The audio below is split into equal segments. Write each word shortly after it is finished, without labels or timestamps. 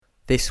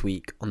This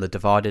week on the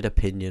Divided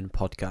Opinion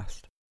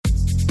podcast.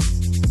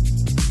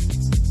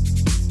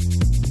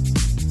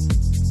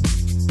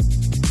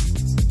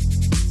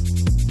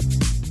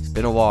 It's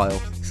been a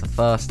while. It's the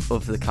first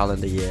of the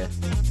calendar year.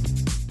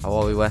 How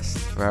are we,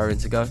 West? Raring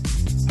to go?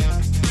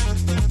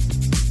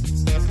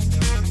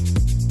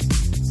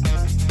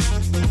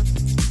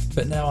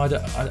 But no, I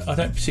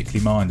don't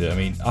particularly mind it. I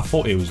mean, I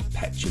thought it was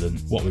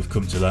petulant. What we've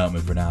come to learn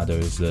with Ronaldo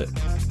is that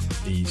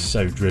he's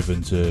so driven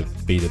to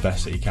be the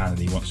best that he can, and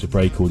he wants to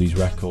break all these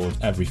records,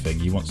 everything.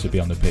 He wants to be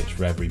on the pitch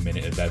for every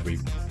minute of every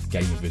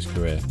game of his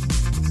career.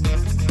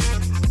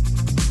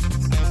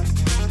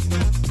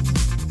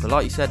 But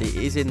like you said, it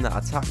is in that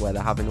attack where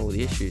they're having all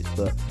the issues.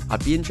 But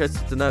I'd be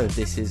interested to know if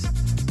this is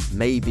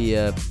maybe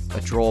a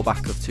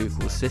drawback of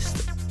Tuchel's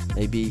system.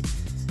 Maybe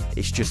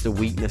it's just a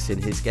weakness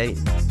in his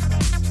game.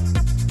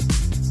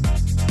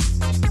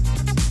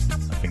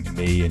 I think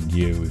me and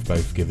you, we've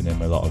both given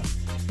him a lot of,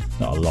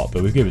 not a lot,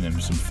 but we've given him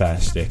some fair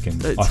stick.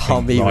 And Don't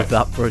tell me with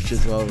that brush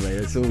as well, mate.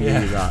 It's all you,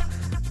 that.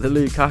 The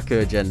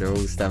Lukaku agenda all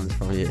stems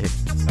from you.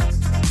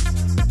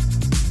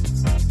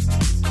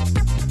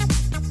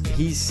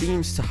 He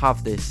seems to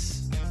have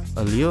this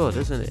allure,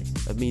 doesn't he?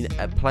 I mean,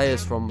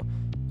 players from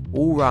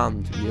all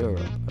around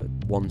Europe are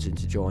wanting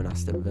to join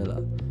Aston Villa.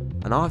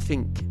 And I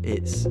think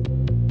it's...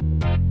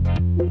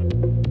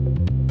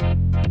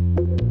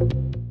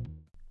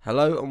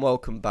 Hello and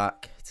welcome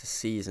back to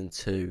Season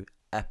 2,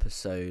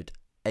 Episode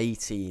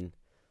 18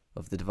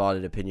 of the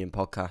Divided Opinion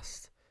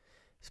podcast.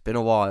 It's been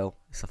a while.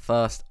 It's the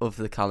first of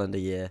the calendar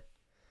year.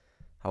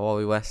 How are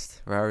we,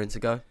 West? Raring to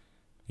go?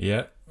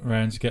 Yeah,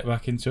 raring to get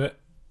back into it.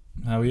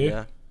 How are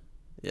you?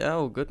 Yeah,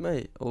 all good,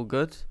 mate. All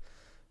good.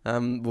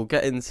 We'll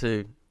get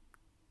into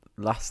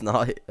last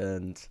night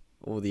and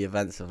all the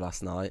events of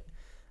last night.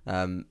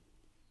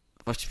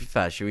 But to be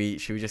fair, should we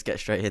just get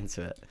straight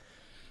into it?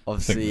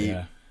 Obviously,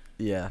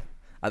 yeah.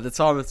 At the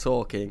time of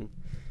talking,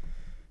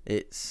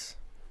 it's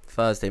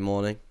Thursday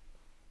morning,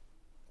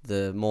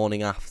 the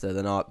morning after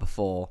the night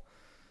before,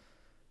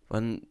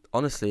 when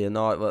honestly a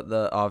night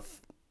that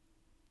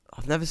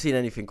I've never seen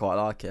anything quite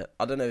like it.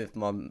 I don't know if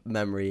my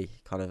memory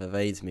kind of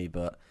evades me,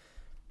 but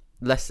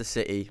Leicester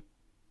City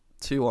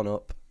 2-1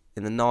 up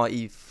in the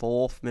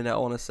 94th minute, I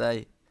want to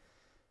say,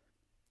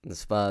 and the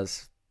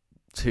Spurs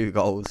 2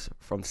 goals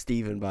from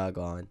Steven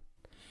Bergwijn.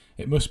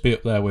 It must be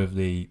up there with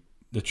the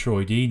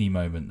Troy Deeney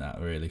moment, that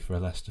really, for a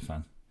Leicester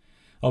fan.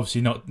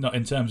 Obviously not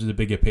in terms of the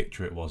bigger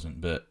picture it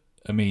wasn't, but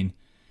I mean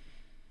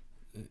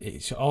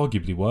it's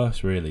arguably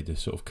worse really, the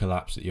sort of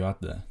collapse that you had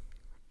there.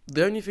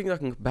 The only thing I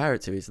can compare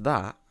it to is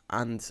that,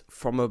 and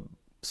from a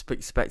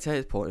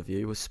spectator's point of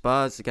view, was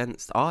Spurs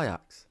against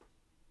Ajax.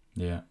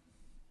 Yeah.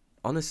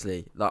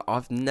 Honestly, like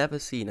I've never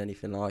seen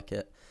anything like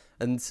it.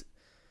 And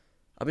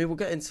I mean, we'll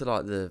get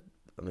into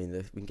we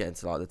can get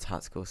into the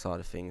tactical side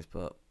of things,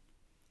 but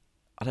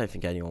I don't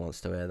think anyone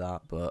wants to hear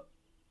that. But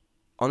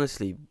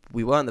honestly,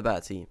 we weren't the better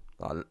team.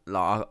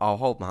 I'll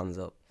hold my hands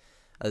up.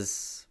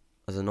 As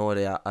annoyed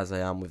as I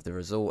am with the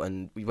result,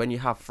 and when you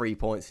have 3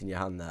 points in your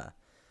hand there,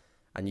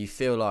 and you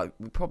feel like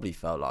we probably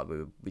felt like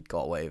we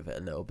got away with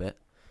it a little bit.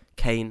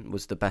 Kane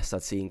was the best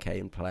I'd seen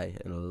Kane play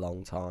in a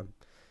long time.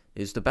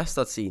 It was the best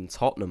I'd seen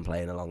Tottenham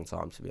play in a long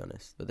time, to be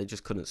honest. But they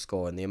just couldn't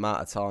score, and the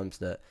amount of times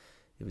that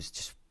it was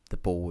just the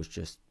ball was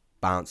just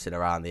bouncing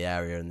around the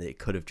area, and it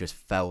could have just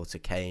fell to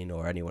Kane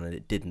or anyone, and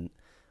it didn't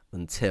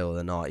until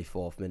the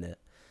 94th minute.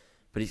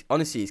 But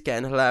it's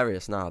getting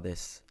hilarious now,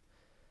 this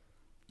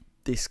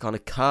kind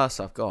of curse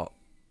I've got.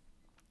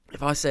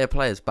 If I say a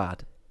player's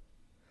bad,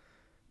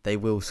 they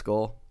will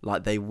score.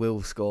 Like, they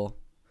will score.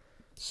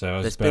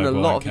 So there's been a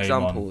lot of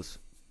examples.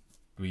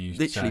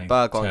 Literally,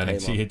 Bergwijn came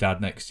to on. your dad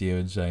next to you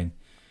and saying,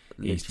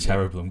 he's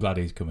terrible, I'm glad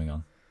he's coming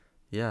on.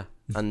 Yeah.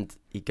 And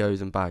he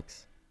goes and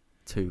bags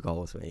 2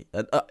 goals, mate.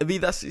 And, I mean,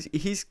 that's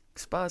his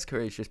Spurs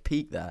career is just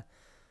peaked there.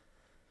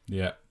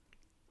 Yeah.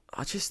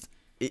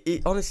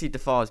 It honestly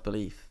defies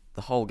belief,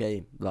 the whole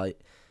game.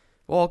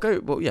 We'll go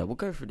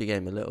through the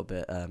game a little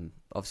bit.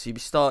 Obviously, we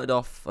started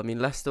off,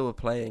 Leicester were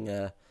playing,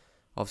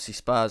 obviously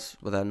Spurs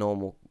were their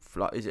normal,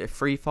 is it a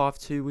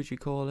 3-5-2, would you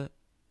call it?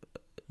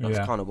 That's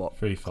kind of what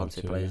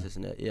Conte plays,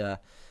 isn't it? Yeah.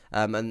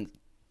 And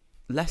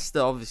Leicester,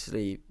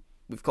 obviously,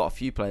 we've got a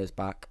few players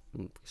back.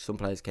 Some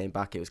players came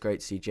back. It was great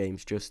to see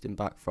James Justin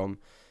back from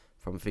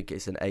I think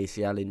it's an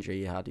ACL injury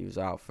he had. He was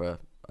out for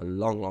a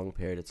long, long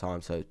period of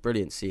time. So it's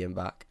brilliant to see him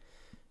back.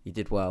 He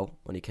did well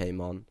when he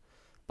came on.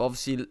 But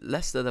obviously,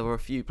 Leicester, there were a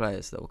few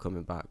players that were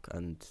coming back,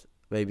 and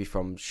maybe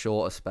from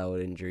shorter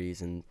spelled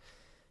injuries, and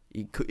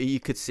you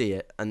could see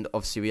it. And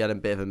obviously, we had a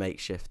bit of a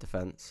makeshift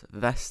defence.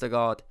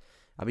 Yannick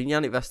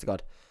Vestergaard,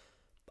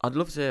 I'd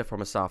love to hear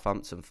from a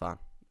Southampton fan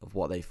of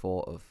what they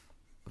thought of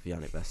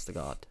Yannick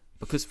Vestergaard.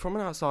 Because from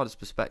an outsider's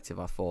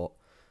perspective, I thought,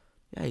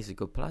 yeah, he's a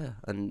good player.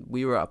 And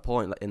we were at a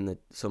point in the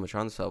summer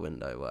transfer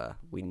window where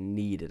we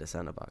needed a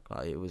centre-back.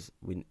 It was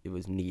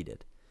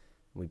needed.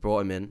 We brought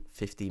him in,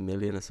 50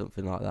 million or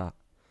something like that.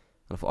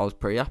 And I thought I was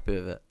pretty happy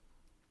with it.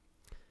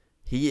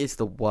 He is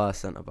the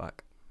worst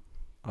centre-back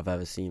I've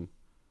ever seen.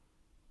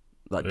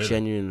 Really?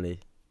 Genuinely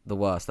the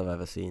worst I've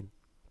ever seen.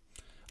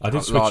 I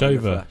did switch Live in the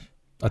over. flesh.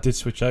 I did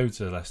switch over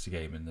to the Leicester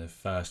game in the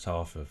first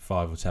half of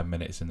 5 or 10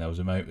 minutes, and there was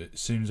a moment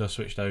as soon as I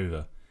switched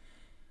over,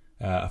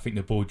 I think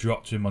the ball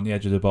dropped to him on the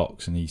edge of the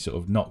box, and he sort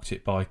of knocked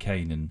it by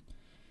Kane and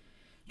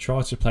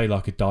tried to play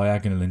like a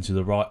diagonal into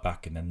the right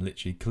back, and then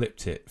literally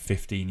clipped it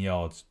 15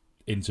 yards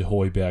into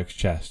Højbjerg's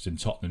chest, and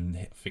Tottenham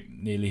I think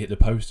nearly hit the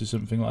post or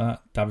something like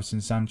that.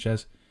 Davinson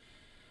Sanchez,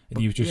 and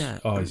he was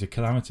just he's a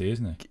calamity,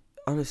 isn't he?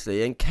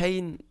 Honestly, and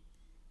Kane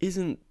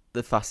isn't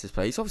the fastest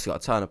player. He's obviously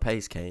got a turn of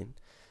pace, Kane.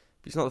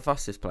 But he's not the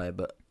fastest player.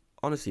 But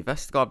honestly,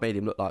 Vestergaard made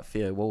him look like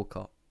Theo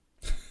Walcott.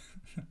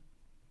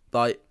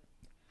 Like,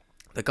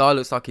 the guy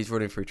looks like he's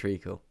running through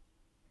treacle.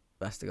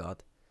 Vestergaard.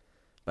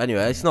 But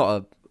anyway, it's not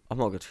a... I'm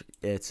not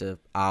here to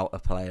out a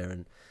player.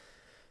 And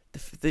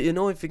the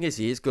annoying thing is,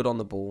 he is good on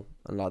the ball.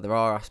 And like, there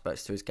are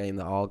aspects to his game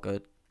that are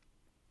good.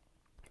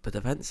 But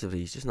defensively,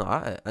 he's just not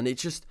at it. And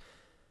it's just...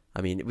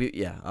 we're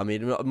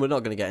not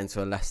going to get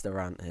into a Leicester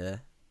rant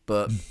here.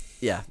 But,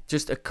 yeah,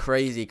 just a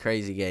crazy,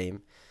 crazy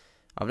game.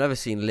 I've never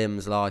seen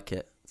limbs like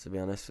it, to be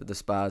honest, with the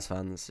Spurs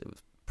fans. It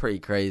was pretty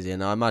crazy,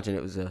 and I imagine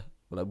it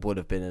would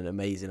have been an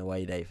amazing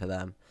away day for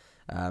them.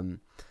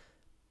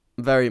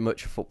 Very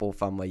much a football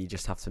fan where you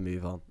just have to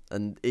move on.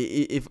 And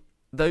if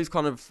those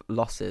kind of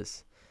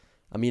losses,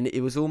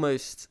 it was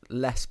almost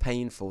less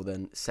painful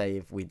than, say,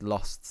 if we'd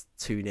lost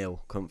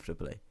 2-0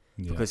 comfortably.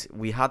 Yeah. Because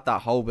we had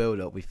that whole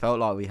build-up, we felt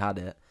like we had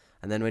it,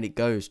 and then when it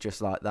goes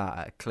just like that,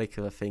 at a click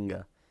of a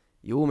finger,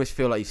 you almost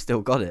feel like you've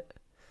still got it.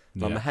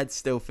 Like, my head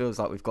still feels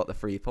like we've got the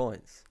 3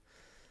 points.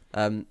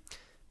 But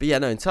yeah,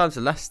 no. In terms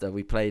of Leicester,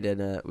 we played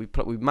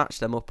we matched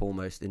them up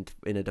almost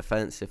in a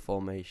defensive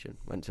formation.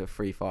 Went to a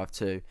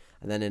 3-5-2,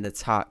 and then in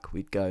attack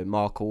we'd go.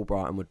 Mark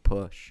Albrighton would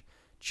push.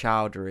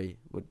 Chowdhury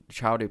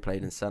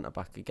played in centre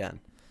back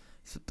again.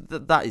 So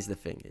that is the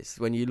thing. Is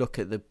when you look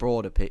at the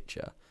broader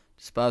picture,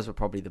 Spurs were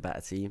probably the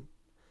better team.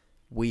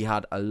 We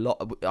had a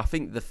lot. I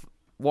think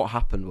what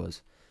happened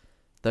was,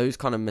 those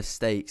kind of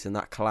mistakes and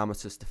that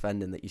calamitous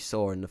defending that you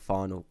saw in the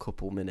final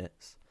couple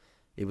minutes,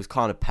 it was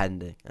kind of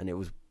pending, and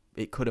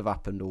it could have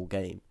happened all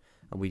game,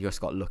 and we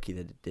just got lucky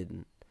that it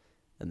didn't,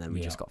 and then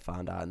we just got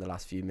found out in the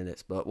last few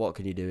minutes. But what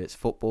can you do? It's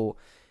football.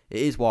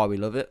 It is why we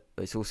love it,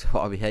 but it's also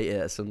why we hate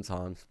it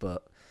sometimes.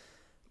 But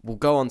we'll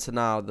go on to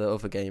now the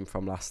other game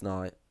from last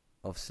night.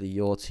 Obviously,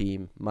 your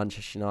team,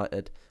 Manchester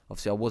United.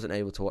 Obviously, I wasn't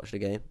able to watch the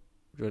game.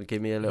 Do you want to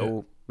give me a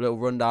little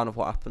rundown of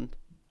what happened?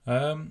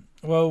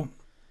 Well,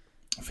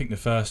 I think the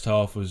first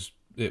half was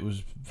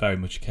very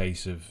much a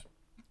case of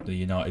the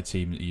United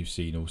team that you've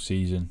seen all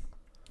season.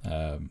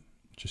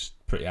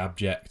 Just pretty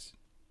abject.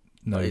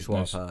 That is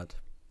what I've heard.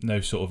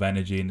 No sort of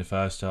energy in the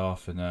first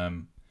half,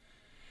 and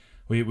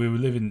we were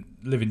living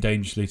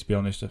dangerously, to be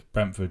honest.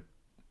 Brentford,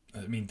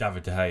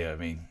 David De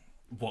Gea.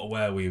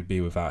 Where we would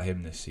be without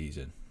him this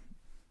season.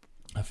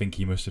 I think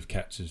he must have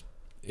kept us.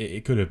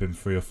 It could have been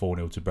 3 or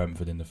 4-0 to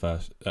Brentford in the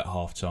first at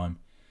half time.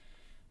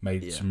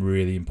 Made some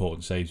really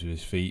important saves with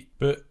his feet,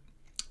 but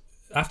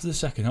after the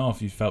second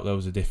half, you felt there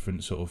was a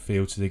different sort of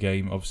feel to the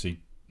game. Obviously,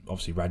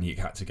 Ranić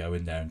had to go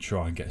in there and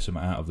try and get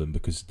something out of them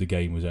because the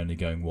game was only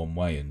going one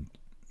way. And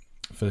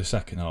for the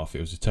second half, it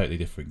was a totally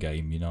different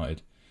game.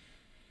 United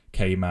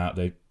came out,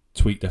 they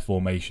tweaked their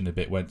formation a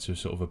bit, went to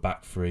sort of a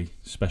back three,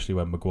 especially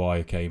when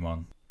Maguire came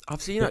on.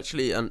 I've seen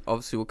actually, and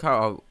obviously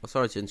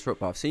sorry to interrupt,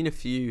 but I've seen a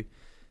few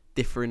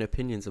differing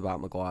opinions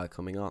about Maguire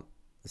coming on.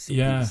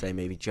 People say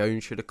maybe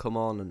Jones should have come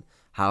on, and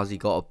how has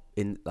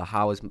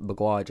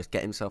Maguire just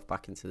get himself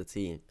back into the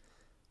team?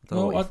 I don't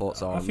know what your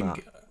thoughts are on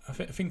that. I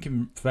think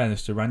in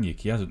fairness to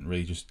Ranić, he hasn't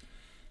really just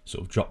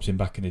sort of dropped him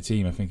back in the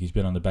team. I think he's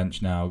been on the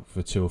bench now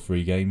for 2 or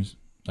 3 games.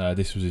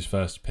 This was his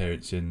first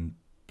appearance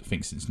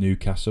since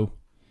Newcastle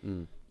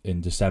in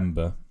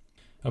December.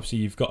 Obviously,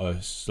 you've got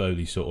to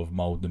slowly sort of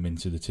mould them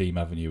into the team,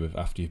 haven't you,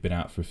 after you've been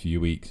out for a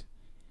few weeks.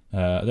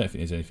 I don't think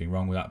there's anything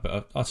wrong with that,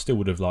 but I still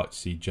would have liked to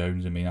see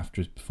Jones.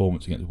 After his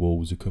performance against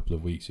Wolves a couple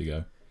of weeks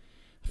ago,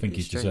 I think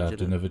he's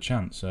deserved another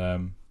chance.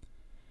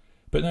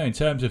 But no, in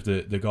terms of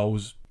the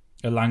goals,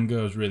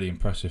 Elanga was really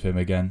impressed with him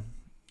again.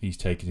 He's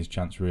taken his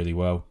chance really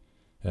well.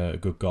 A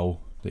good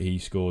goal that he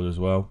scored as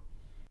well.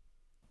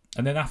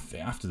 And then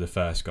after the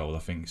first goal, I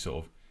think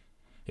sort of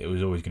it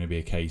was always going to be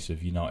a case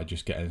of United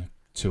just getting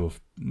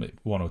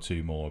 1 or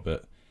 2 more.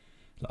 But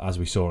as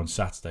we saw on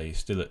Saturday,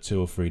 still at 2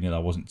 or 3-0, I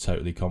wasn't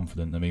totally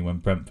confident. When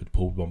Brentford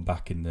pulled one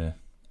back in the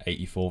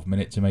 84th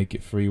minute to make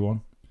it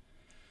 3-1,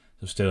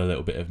 there's still a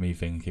little bit of me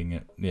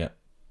thinking,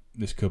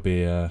 this could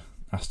be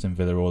Aston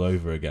Villa all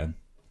over again.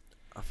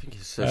 I think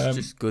it's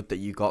just good that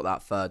you got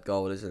that third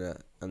goal, isn't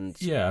it? And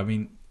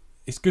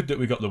it's good that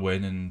we got the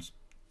win, and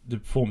the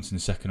performance in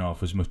the second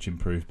half was much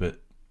improved,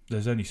 but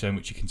there's only so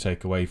much you can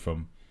take away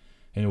from.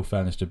 In all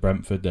fairness to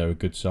Brentford, they're a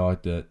good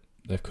side. That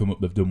they've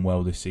they've done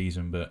well this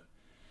season, but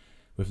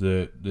with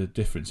the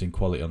difference in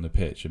quality on the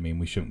pitch,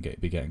 we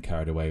shouldn't be getting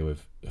carried away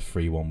with a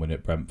 3-1 win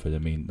at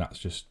Brentford. That's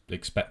just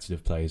expected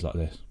of players like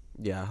this.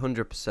 Yeah,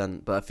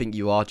 100%. But I think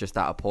you are just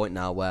at a point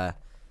now where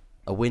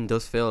a win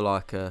does feel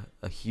like a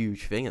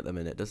huge thing at the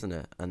minute, doesn't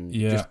it? And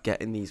just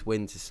getting these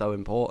wins is so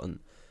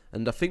important.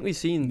 And I think we've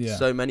seen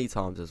so many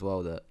times as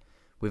well that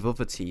with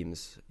other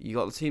teams. You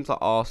got teams like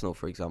Arsenal,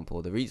 for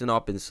example. The reason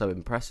I've been so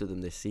impressed with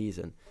them this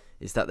season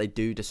is that they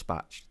do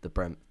dispatch the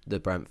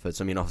Brentfords.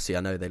 I mean, obviously,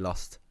 I know they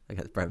lost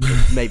against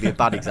Brentford, maybe a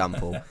bad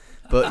example,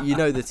 but you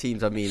know the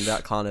teams. I mean,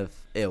 that kind of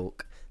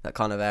ilk, that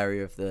kind of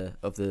area of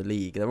the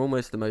league. They're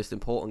almost the most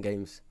important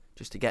games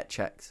just to get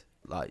checked.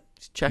 Like,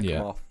 just check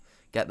them off,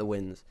 get the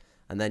wins,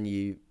 and then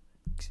you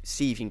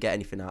see if you can get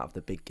anything out of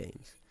the big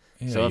games.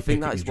 Yeah, so I think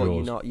that is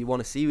what you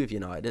want to see with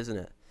United, isn't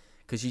it?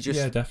 Because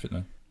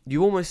definitely.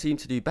 You almost seem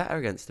to do better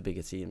against the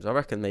bigger teams. I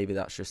reckon maybe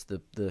that's just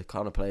the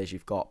kind of players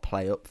you've got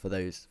play up for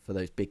those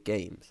big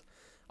games.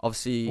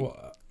 Obviously,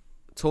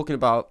 talking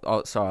about...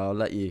 Oh, sorry, I'll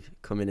let you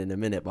come in a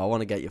minute, but I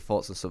want to get your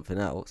thoughts on something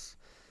else.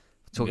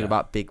 Talking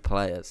about big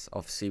players.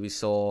 Obviously, we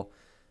saw...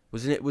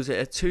 Was it a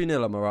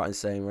 2-0, am I right in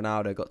saying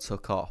Ronaldo got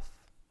took off?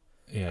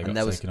 Yeah, he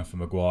got taken off for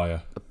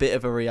Maguire. A bit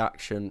of a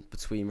reaction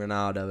between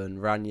Ronaldo and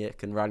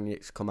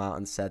Ranić's come out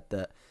and said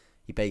that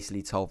he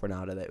basically told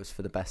Ronaldo that it was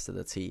for the best of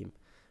the team.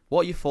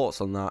 What are your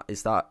thoughts on that?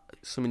 Is that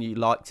something you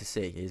like to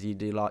see?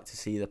 Do you like to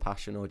see the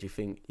passion, or do you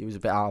think he was a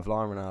bit out of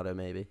line, Ronaldo,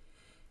 maybe?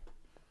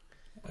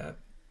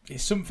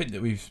 It's something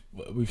that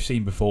we've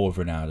seen before with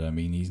Ronaldo. I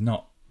mean, he's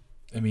not...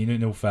 I mean,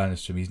 in all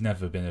fairness to him, he's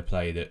never been a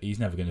player that... He's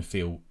never going to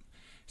feel...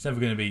 It's never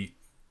going to be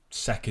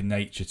second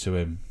nature to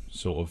him,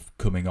 sort of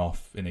coming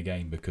off in a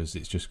game, because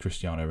it's just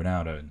Cristiano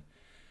Ronaldo. And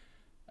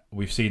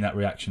we've seen that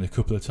reaction a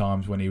couple of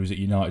times when he was at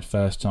United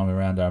first time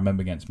around. I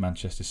remember against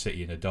Manchester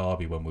City in a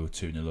derby when we were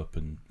 2-0 up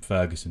and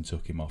Ferguson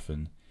took him off,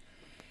 and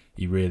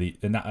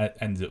that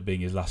ended up being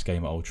his last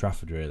game at Old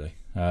Trafford, really.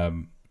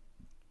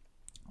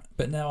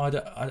 But now I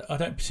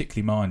don't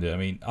particularly mind it. I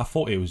mean, I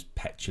thought it was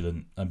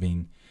petulant. I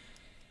mean,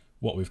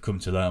 what we've come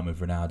to learn with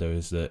Ronaldo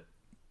is that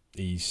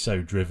he's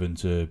so driven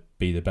to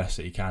be the best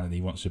that he can, and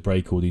he wants to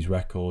break all these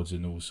records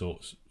and all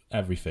sorts,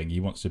 everything. He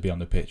wants to be on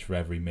the pitch for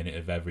every minute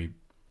of every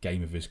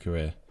game of his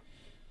career.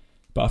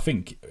 But I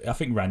think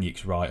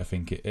Ranić's right. I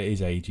think at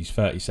his age, he's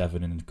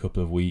 37 in a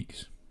couple of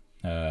weeks.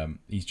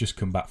 He's just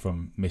come back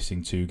from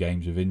missing 2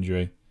 games of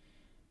injury.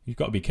 You've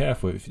got to be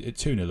careful. If at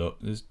 2-0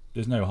 up,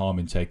 there's no harm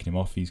in taking him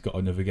off. He's got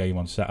another game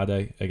on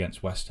Saturday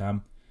against West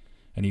Ham,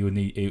 and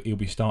he'll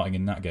be starting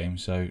in that game.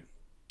 So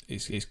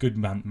it's good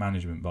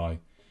management by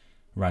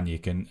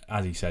Ranić, and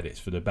as he said, it's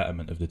for the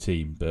betterment of the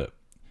team. But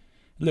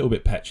a little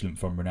bit petulant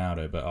from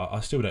Ronaldo, but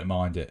I still don't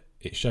mind it.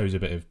 It shows a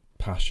bit of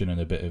passion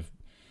and a bit of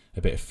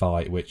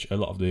fight, which a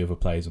lot of the other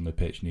players on the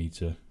pitch need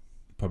to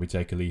probably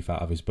take a leaf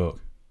out of his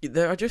book.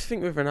 I just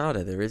think with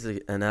Ronaldo, there is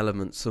an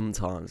element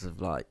sometimes of,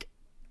 like,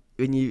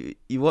 when you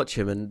watch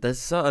him, and there's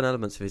certain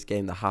elements of his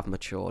game that have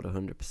matured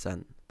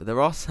 100%, but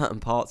there are certain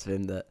parts of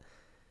him that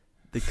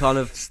they're kind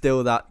of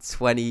still that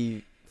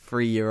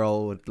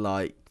 23-year-old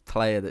like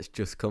player that's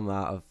just come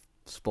out of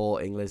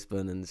Sporting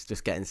Lisbon and is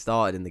just getting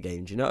started in the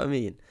game. Do you know what I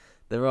mean?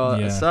 There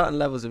are certain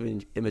levels of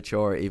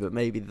immaturity, but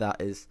maybe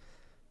that is...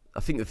 I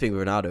think the thing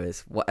with Ronaldo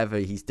is whatever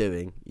he's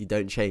doing, you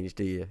don't change,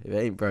 do you? If it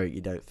ain't broke, you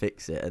don't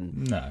fix it.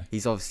 And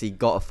he's obviously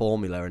got a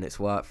formula and it's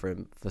worked for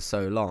him for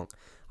so long.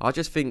 I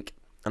just think,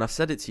 and I've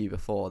said it to you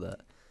before,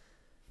 that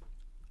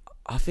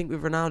I think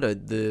with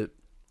Ronaldo,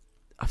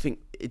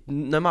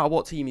 no matter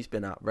what team he's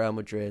been at, Real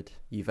Madrid,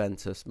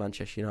 Juventus,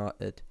 Manchester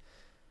United,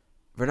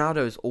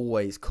 Ronaldo has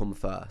always come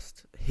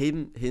first.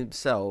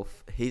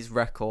 Himself, his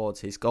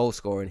records, his goal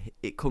scoring,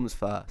 it comes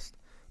first.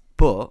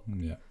 But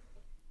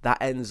that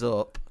ends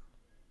up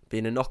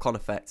being a knock-on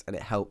effect, and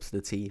it helps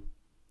the team.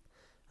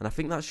 And I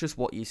think that's just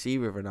what you see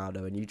with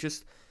Ronaldo, and you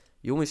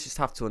almost just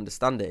have to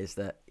understand it, is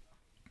that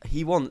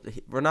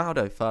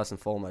Ronaldo first and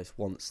foremost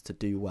wants to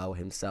do well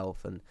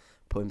himself and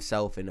put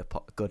himself in a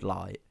good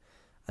light,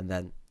 and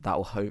then that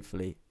will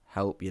hopefully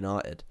help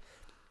United.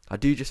 I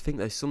do just think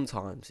though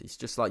sometimes it's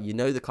just like, you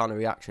know, the kind of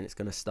reaction it's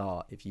going to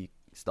start if you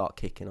start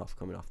kicking off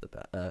coming off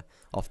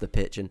the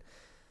pitch, and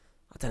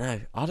I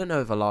don't know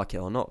if I like it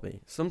or not.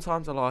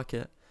 Sometimes I like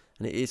it.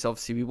 And it is,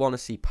 obviously, we want to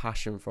see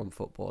passion from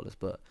footballers,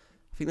 but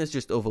I think there's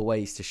just other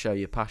ways to show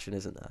your passion,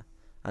 isn't there?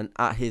 And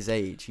at his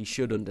age, he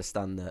should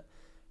understand that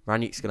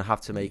Ranić's going to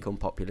have to make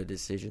unpopular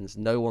decisions.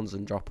 No one's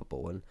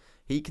undroppable, and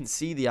he can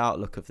see the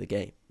outlook of the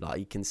game. Like,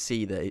 he can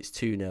see that it's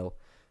 2-0.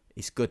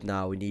 It's good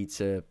now. We need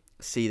to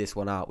see this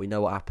one out. We know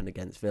what happened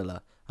against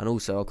Villa. And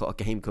also, I've got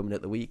a game coming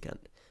at the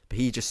weekend. But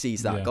he just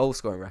sees that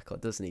goal-scoring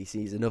record, doesn't he? He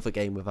sees another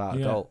game without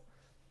a goal.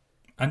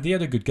 And he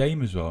had a good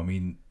game as well. I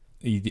mean...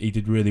 He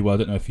did really well. I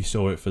don't know if you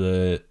saw it for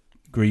the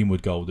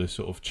Greenwood goal, the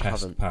sort of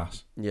chest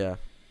pass. Yeah.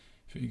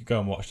 If you go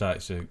and watch that,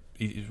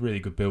 it's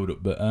really good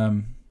build-up. But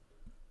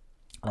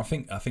I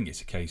think it's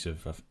a case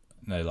of,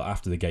 like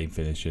after the game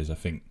finishes, I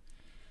think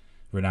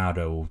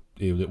Ronaldo,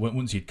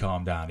 once he'd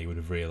calmed down, he would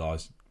have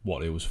realised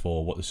what it was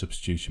for, what the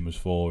substitution was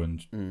for,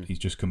 and he's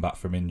just come back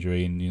from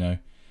injury, and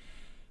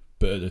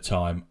But at the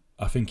time,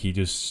 I think he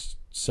just...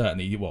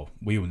 Certainly, well,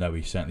 we all know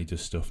he certainly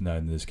does stuff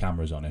knowing there's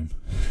cameras on him.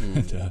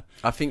 And,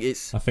 I think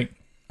it's a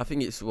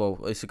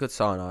good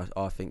sign.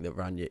 I think that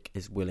Ranić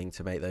is willing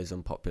to make those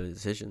unpopular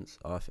decisions.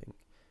 I think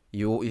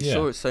you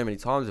saw it so many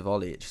times with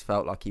Ollie. It just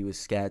felt like he was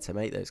scared to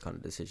make those kind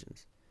of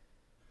decisions.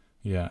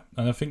 Yeah,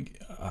 and I think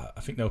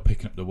they were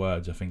picking up the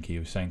words. I think he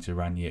was saying to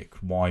Ranić,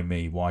 "Why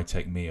me? Why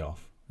take me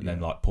off?" And then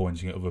like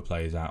pointing at other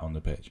players out on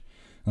the pitch.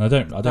 And I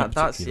don't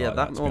particularly like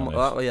that. To be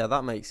honest.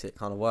 That makes it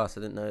kind of worse.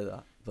 I didn't know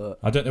that, but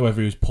I don't know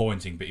whether he was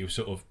pointing, but he was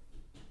sort of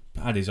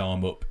had his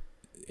arm up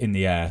in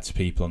the air to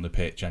people on the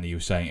pitch, and he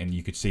was saying, and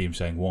you could see him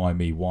saying, "Why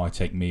me? Why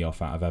take me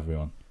off out of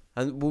everyone?"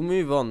 And we'll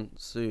move on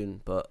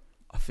soon, but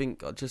I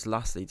think just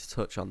lastly to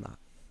touch on that.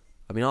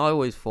 I mean, I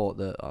always thought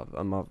that,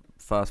 and my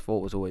first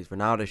thought was always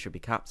Ronaldo should be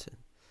captain.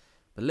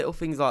 But little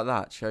things like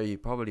that show you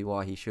probably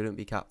why he shouldn't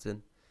be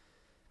captain.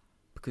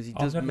 Because he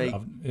does make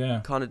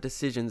kind of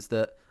decisions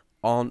that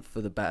aren't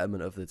for the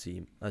betterment of the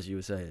team, as you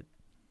were saying.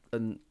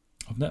 And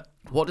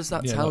what does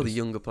that tell the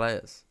younger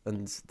players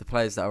and the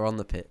players that are on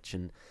the pitch?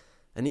 And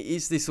it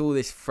is all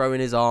this throwing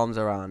his arms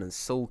around and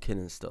sulking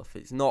and stuff.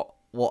 It's not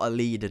what a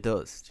leader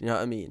does. Do you know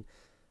what I mean?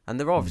 And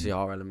there obviously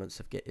are elements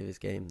of his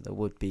game that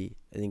would be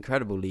an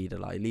incredible leader,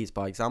 like he leads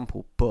by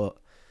example. But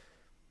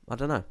I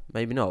don't know,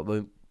 maybe not.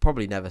 We'll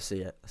probably never see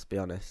it. Let's be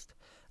honest.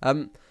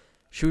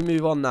 Should we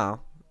move on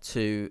now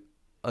to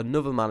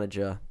another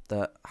manager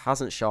that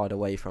hasn't shied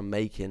away from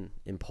making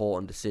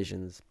important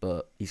decisions,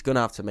 but he's going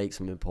to have to make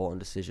some important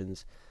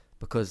decisions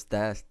because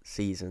their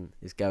season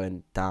is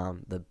going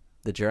down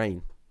the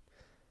drain.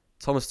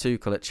 Thomas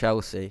Tuchel at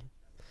Chelsea.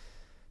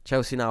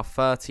 Chelsea now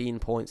 13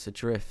 points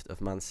adrift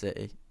of Man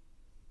City.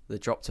 They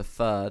dropped to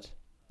third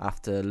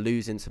after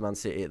losing to Man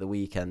City at the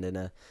weekend in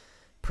a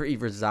pretty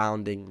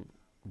resounding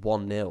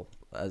 1-0.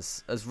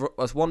 As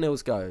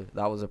 1-0s go,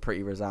 that was a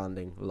pretty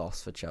resounding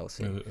loss for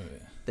Chelsea.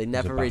 They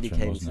never really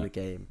came to the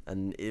game,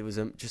 and it was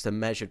just a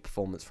measured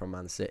performance from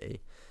Man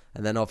City.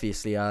 And then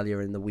obviously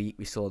earlier in the week,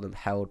 we saw them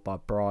held by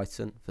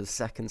Brighton for the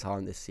second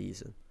time this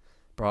season.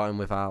 Brighton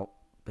without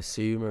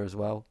Basuma as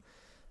well.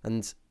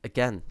 And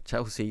again,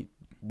 Chelsea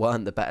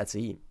weren't the better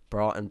team.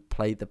 Brighton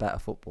played the better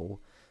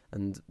football.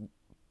 And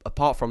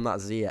apart from that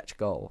Ziyech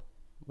goal,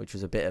 which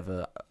was a bit of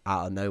a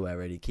out of nowhere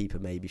really, keeper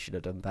maybe should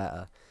have done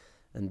better.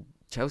 And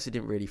Chelsea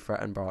didn't really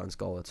threaten Brighton's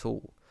goal at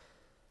all.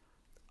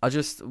 How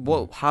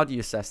do you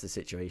assess the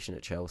situation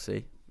at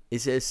Chelsea?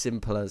 Is it as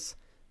simple as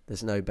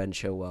there's no Ben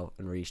Chilwell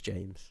and Reece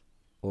James,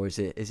 or is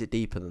it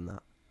deeper than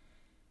that?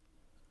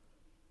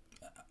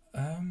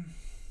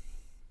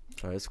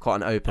 Sorry, it's quite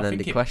an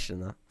open-ended question.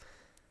 That.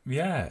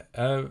 Yeah,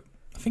 I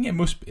think it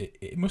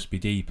must be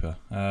deeper.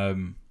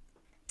 I'm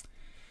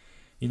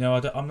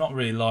not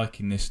really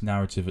liking this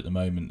narrative at the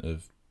moment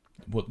of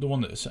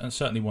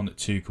certainly one that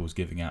Tuchel's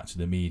giving out to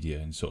the media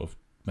and sort of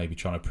maybe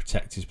trying to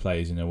protect his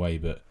players in a way,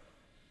 but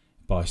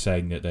by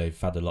saying that they've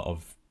had a lot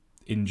of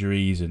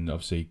injuries, and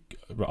obviously,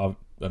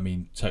 I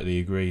mean, totally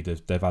agree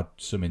that they've had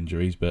some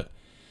injuries, but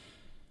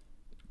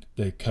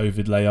the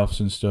COVID layoffs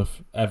and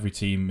stuff, every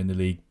team in the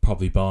league,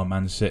 probably bar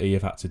Man City,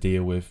 have had to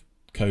deal with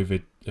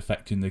COVID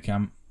affecting the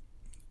camp.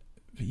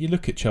 But you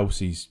look at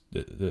Chelsea's,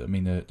 the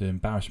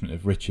embarrassment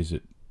of riches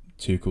at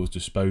Tuchel's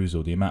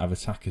disposal, the amount of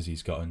attackers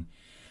he's got, and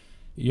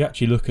you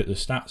actually look at the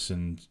stats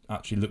and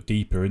actually look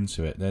deeper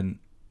into it, then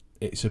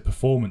it's a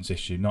performance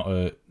issue,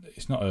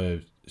 it's not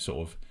a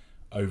sort of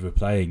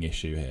overplaying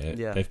issue here.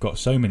 Yeah. They've got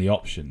so many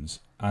options,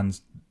 and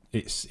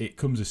it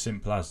comes as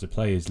simple as the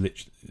players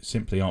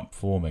simply aren't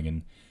performing.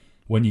 And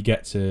when you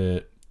get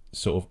to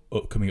sort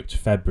of coming up to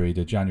February,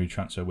 the January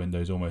transfer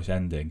window is almost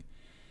ending,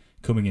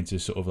 coming into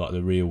sort of like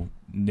the real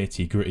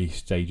nitty-gritty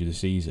stage of the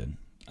season,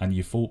 and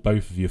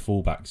both of your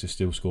fullbacks have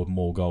still scored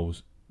more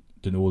goals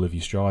than all of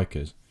your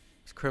strikers.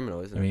 It's criminal,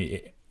 isn't it? I mean,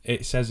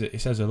 it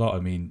says a lot. I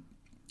mean,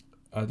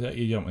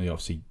 you don't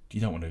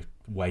want to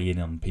weigh in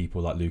on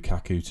people like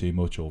Lukaku too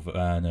much, or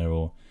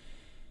Werner,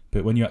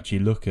 but when you actually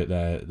look at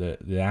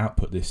the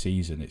output this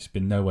season, it's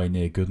been nowhere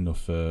near good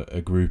enough for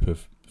a group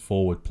of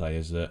forward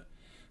players that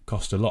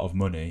cost a lot of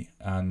money,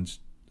 and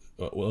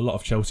a lot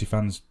of Chelsea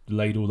fans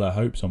laid all their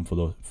hopes on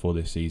for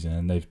this season,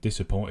 and they've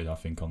disappointed, I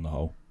think, on the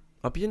whole.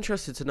 I'd be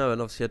interested to know, and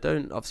obviously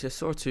I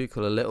saw Tuchel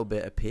a little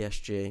bit at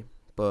PSG.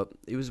 But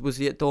was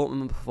he at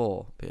Dortmund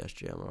before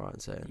PSG, am I right in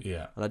saying?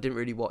 Yeah. And I didn't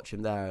really watch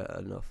him there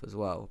enough as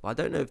well. But I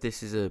don't know if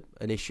this is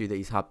an issue that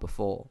he's had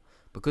before,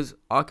 because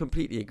I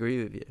completely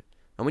agree with you.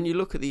 And when you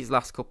look at these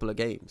last couple of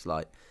games,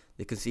 like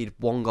they conceded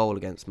 1 goal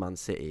against Man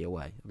City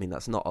away. I mean,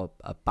 that's not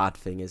a bad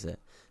thing, is it?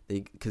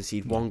 They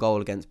conceded 1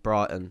 goal against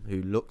Brighton,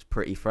 who looked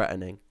pretty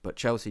threatening, but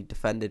Chelsea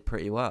defended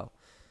pretty well.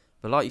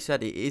 But like you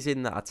said, it is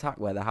in that attack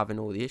where they're having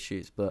all the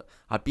issues. But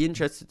I'd be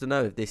interested to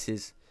know if this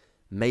is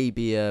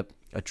maybe a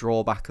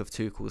drawback of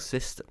Tuchel's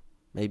system.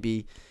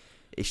 Maybe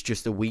it's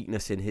just a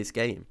weakness in his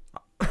game.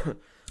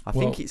 I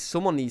think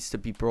someone needs to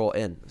be brought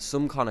in.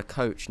 Some kind of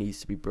coach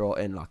needs to be brought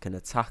in, like an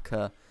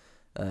attacker,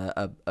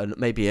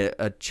 maybe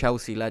a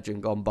Chelsea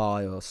legend gone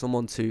by, or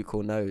someone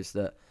Tuchel knows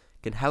that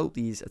can help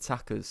these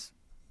attackers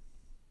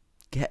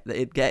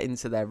get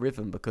into their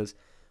rhythm. Because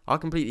I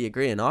completely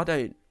agree, and I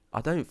don't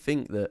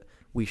think that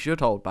we should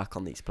hold back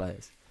on these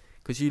players,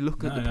 because you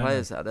look at the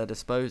players at their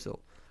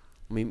disposal.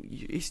 I mean,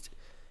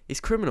 it's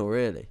criminal,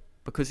 really,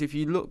 because if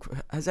you look,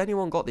 has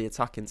anyone got the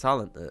attacking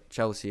talent that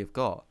Chelsea have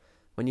got?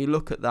 When you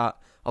look at that,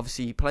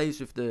 obviously he plays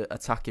with the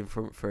attacking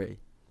front three,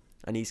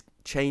 and he's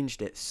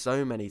changed it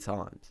so many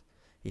times.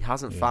 He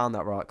hasn't found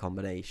that right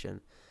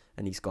combination,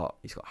 and he's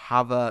got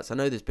Havertz. I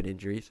know there's been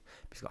injuries,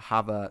 but he's got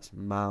Havertz,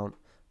 Mount,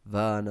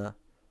 Werner,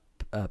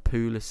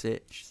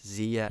 Pulisic,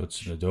 Ziyech,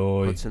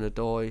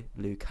 Hudson-Odoi,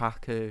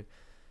 Lukaku.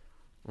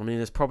 I mean,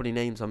 there's probably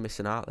names I'm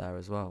missing out there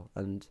as well.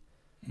 And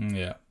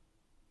yeah,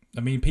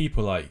 I mean,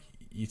 people like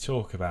you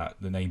talk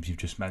about the names you've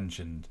just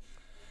mentioned.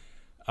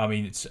 I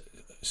mean, it's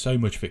so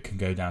much of it can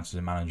go down to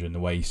the manager and the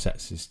way he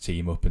sets his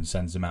team up and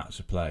sends them out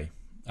to play.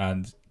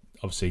 And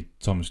obviously,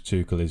 Thomas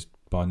Tuchel is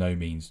by no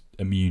means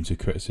immune to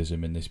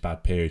criticism in this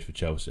bad period for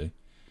Chelsea.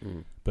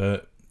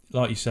 But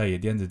like you say,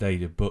 at the end of the day,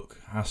 the book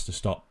has to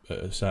stop at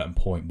a certain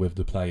point with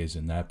the players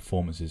and their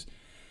performances.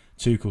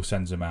 Tuchel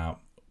sends them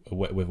out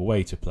with a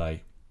way to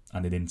play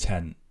and an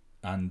intent.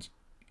 And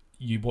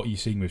what you're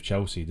seeing with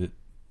Chelsea, that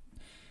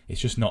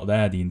it's just not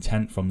there. The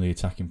intent from the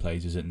attacking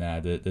players isn't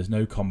there. There's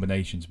no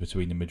combinations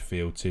between the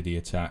midfield to the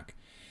attack.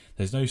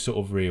 There's no sort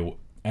of real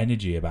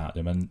energy about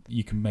them, and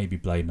you can maybe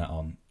blame that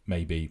on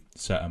maybe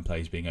certain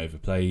players being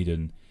overplayed.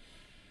 And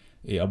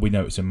we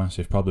know it's a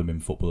massive problem in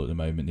football at the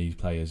moment. These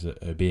players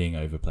are being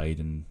overplayed,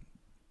 and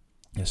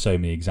there's so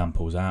many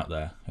examples out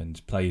there.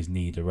 And players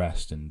need a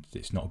rest, and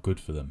it's not good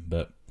for them.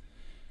 But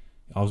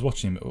I was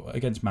watching him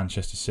against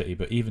Manchester City,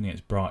 but even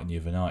against Brighton the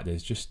other night,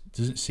 there's just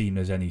doesn't seem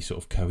there's any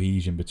sort of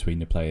cohesion between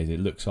the players. It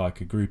looks like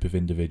a group of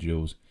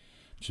individuals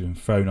which have been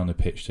thrown on the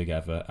pitch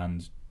together,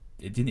 and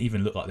it didn't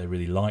even look like they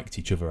really liked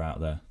each other out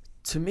there.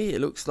 To me,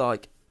 it looks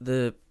like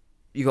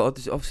you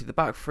got obviously the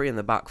back three and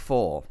the back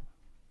four.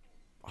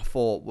 I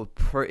thought were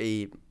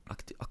pretty.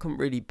 I couldn't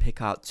really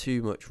pick out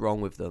too much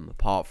wrong with them,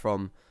 apart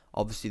from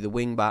obviously the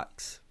wing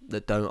backs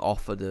that don't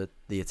offer the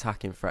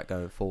attacking threat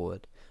going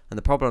forward. And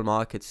the problem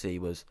I could see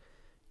was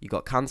you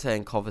got Kante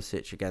and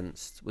Kovacic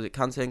against. Was it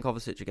Kante and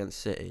Kovacic against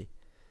City?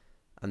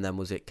 And then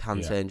was it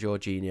Kante and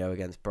Jorginho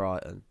against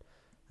Brighton?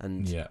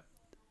 And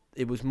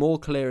it was more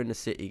clear in the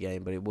City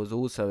game, but it was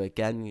also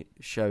again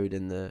showed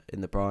in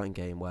the Brighton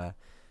game where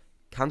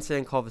Kante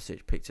and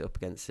Kovacic picked it up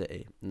against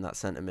City in that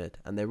centre mid,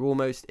 and they were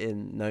almost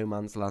in no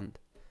man's land.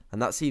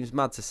 And that seems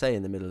mad to say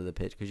in the middle of the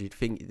pitch because you'd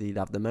think you'd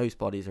have the most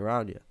bodies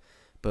around you.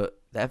 But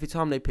every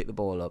time they pick the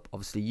ball up,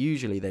 obviously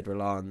usually they'd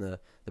rely on the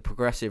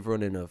progressive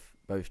running of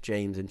both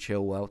James and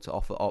Chilwell to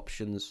offer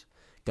options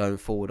going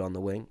forward on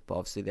the wing. But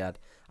obviously they had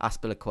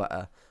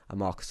Azpilicueta and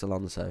Marcus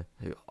Alonso,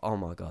 who, oh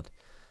my God,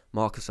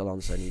 Marcus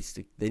Alonso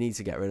they need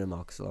to get rid of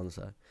Marcus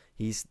Alonso.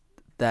 He's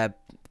their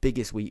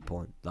biggest weak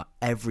point. Like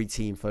every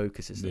team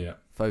focuses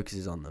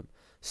on them.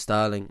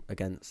 Sterling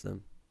against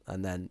them,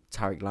 and then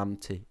Tariq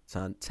Lamptey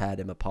teared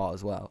him apart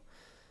as well.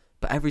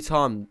 But every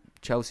time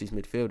Chelsea's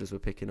midfielders were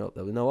picking up,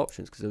 there were no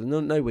options because there was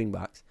no wing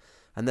backs.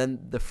 And then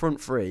the front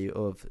three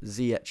of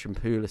Ziyech and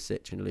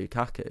Pulisic and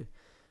Lukaku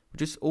were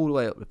just all the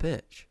way up the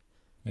pitch.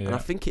 Yeah. And I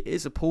think it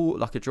is a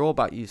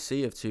drawback you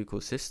see of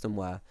Tuchel's system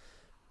where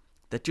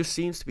there just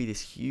seems to be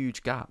this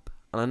huge gap.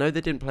 And I know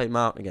they didn't play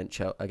Mount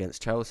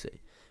against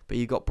Chelsea, but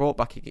he got brought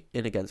back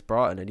in against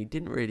Brighton and he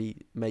didn't really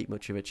make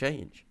much of a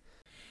change.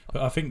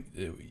 But I think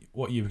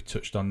what you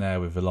touched on there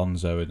with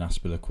Alonso and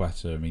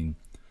Azpilicueta, I mean,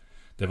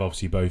 they've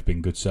obviously both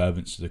been good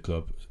servants to the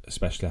club,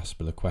 especially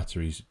Azpilicueta,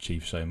 who's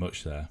achieved so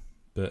much there.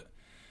 But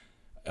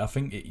I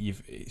think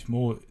you've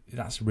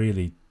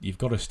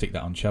got to stick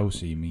that on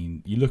Chelsea. I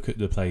mean, you look at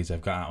the players they've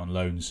got out on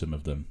loan, some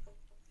of them.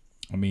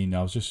 I mean,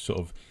 I was just sort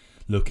of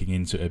looking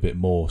into it a bit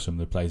more, some of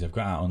the players they've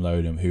got out on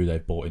loan and who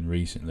they've bought in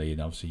recently.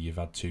 And obviously you've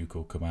had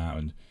Tuchel come out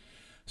and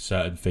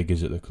certain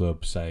figures at the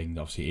club saying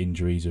obviously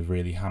injuries have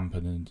really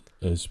hampered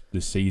us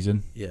this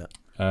season. Yeah.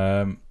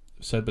 But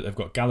they've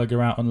got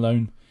Gallagher out on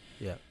loan.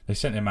 Yeah. They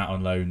sent him out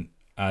on loan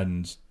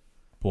and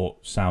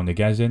bought Saul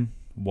Niguez in.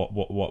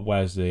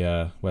 Where's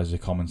the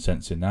common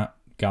sense in that?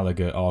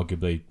 Gallagher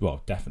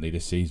definitely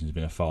this season has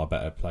been a far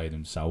better player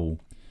than Saul.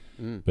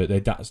 But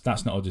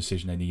that's not a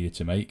decision they needed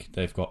to make.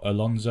 They've got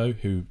Alonso,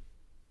 who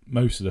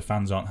most of the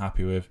fans aren't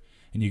happy with,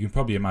 and you can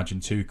probably imagine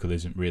Tuchel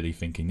isn't really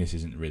thinking this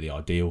isn't really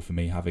ideal for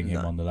me having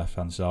him on the left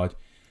hand side.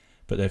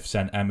 But they've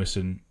sent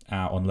Emerson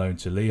out on loan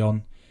to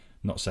Lyon.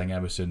 Not saying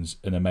Emerson's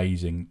an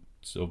amazing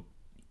sort of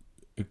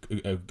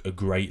a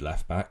great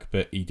left back,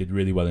 but he did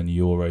really well in the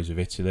Euros of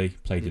Italy.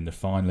 Played in the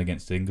final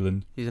against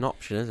England. He's an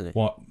option, isn't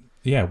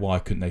he? Why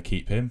couldn't they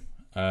keep him?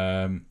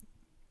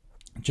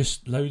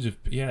 Just loads of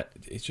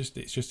It's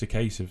just a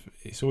case of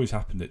it's always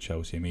happened at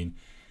Chelsea. I mean,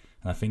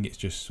 and I think it's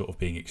just sort of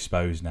being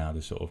exposed now.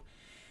 The sort of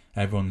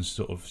everyone's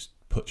sort of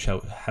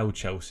held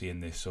Chelsea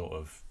in this sort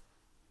of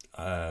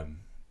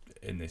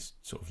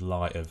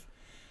light of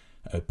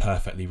a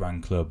perfectly run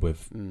club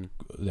with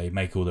they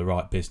make all the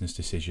right business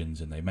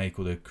decisions and they make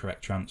all the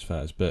correct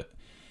transfers. But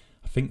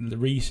I think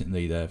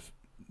recently there's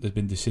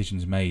been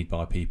decisions made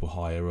by people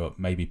higher up.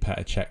 Maybe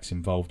Petr Cech's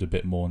involved a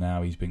bit more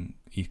now. He's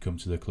come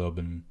to the club,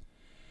 and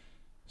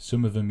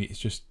some of them it's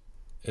just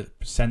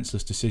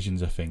senseless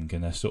decisions, I think,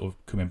 and they're sort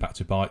of coming back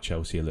to bite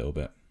Chelsea a little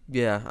bit.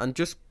 Yeah, and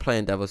just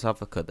playing devil's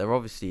advocate, there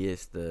obviously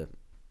is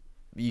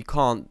you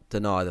can't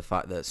deny the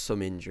fact that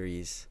some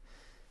injuries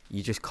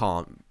you just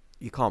can't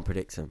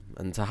predict them,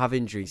 and to have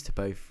injuries to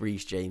both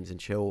Reece James and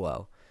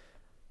Chilwell,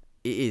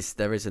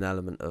 there is an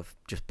element of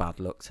just bad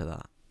luck to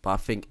that. But I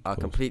think I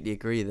completely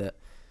agree that,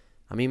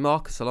 I mean,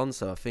 Marcus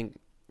Alonso, I think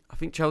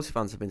Chelsea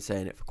fans have been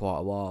saying it for quite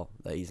a while,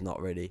 that he's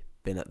not really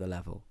been at the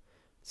level.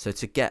 So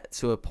to get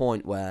to a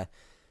point where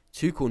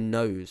Tuchel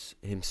knows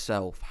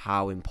himself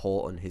how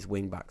important his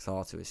wing-backs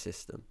are to his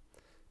system.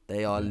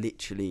 They are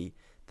literally,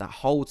 that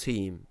whole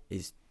team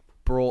is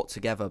brought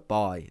together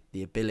by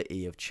the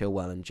ability of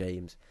Chilwell and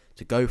James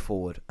to go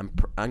forward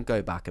and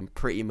go back and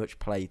pretty much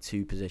play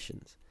two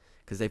positions,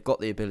 because they've got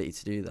the ability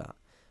to do that.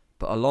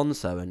 But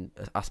Alonso and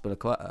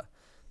Azpilicueta,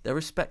 they're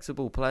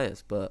respectable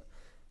players, but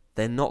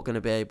they're not going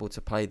to be able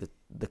to play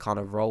the kind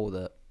of role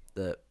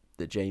that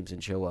James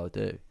and Chilwell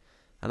do.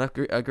 And I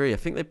agree. I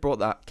think they brought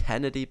that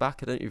Kennedy back.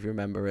 I don't know if you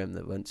remember him,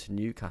 that went to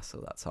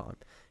Newcastle that time.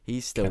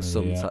 He's still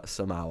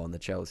somehow on the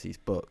Chelsea's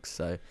books,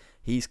 so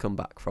he's come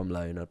back from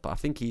loan. But I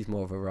think he's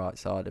more of a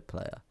right-sided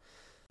player.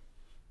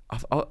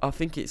 I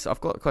think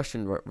I've got a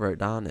question wrote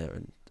down here,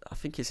 and I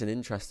think it's an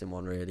interesting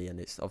one, really, and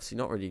it's obviously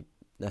not really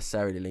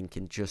necessarily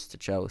linking just to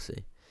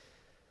Chelsea.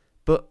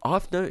 But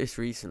I've noticed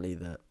recently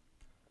that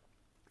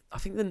I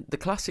think the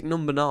classic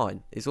number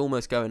 9 is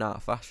almost going out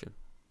of fashion.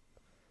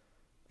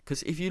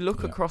 Because if you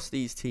look across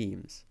these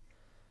teams,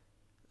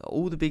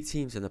 all the big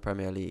teams in the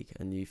Premier League,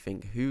 and you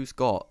think who's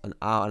got an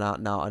out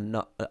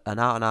and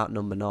out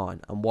number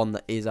 9, and one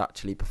that is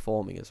actually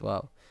performing as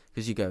well.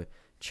 Because you go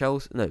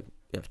Chelsea,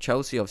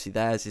 obviously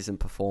theirs isn't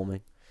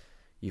performing.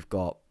 You've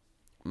got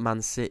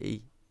Man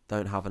City,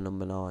 don't have a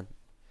number 9.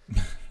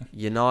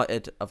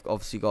 United, I've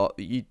obviously got,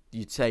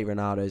 you'd say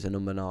Ronaldo's a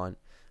number 9,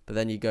 but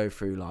then you go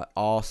through like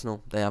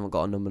Arsenal, they haven't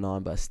got a number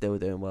 9 but are still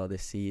doing well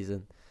this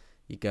season.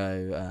 You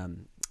go,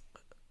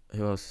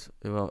 who else?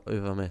 Who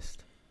have I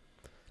missed?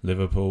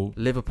 Liverpool.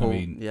 I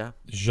mean, yeah.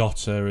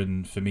 Jota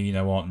and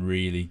Firmino aren't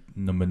really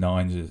number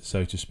 9s,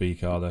 so to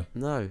speak, are they?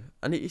 No,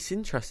 and it's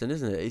interesting,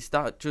 isn't it? Is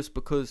that just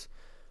because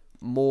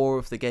more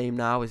of the game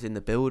now is in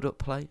the build-up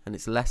play, and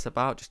it's less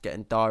about just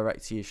getting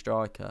direct to your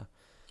striker?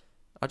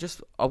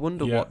 I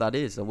wonder what that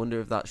is. I wonder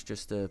if that's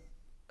just a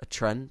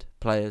trend.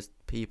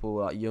 People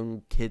like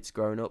young kids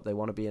growing up, they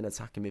want to be an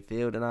attacking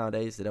midfielder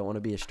nowadays. They don't want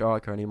to be a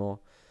striker anymore.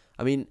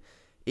 I mean,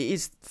 it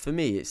is, for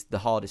me, it's the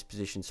hardest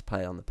position to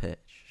play on the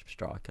pitch,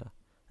 striker.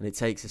 And it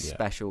takes a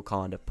special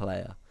kind of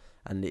player.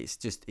 And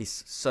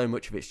it's so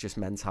much of it's just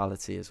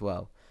mentality as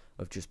well,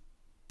 of just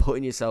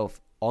putting yourself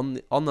on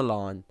the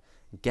line,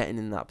 getting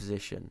in that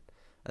position.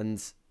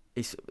 And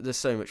there's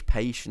so much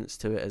patience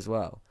to it as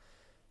well.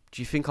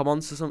 Do you think I'm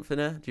onto something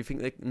there? Do you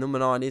think the number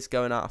 9 is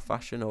going out of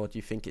fashion, or do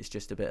you think it's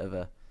just a bit of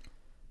a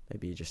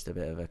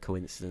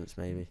coincidence,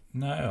 maybe?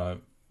 No,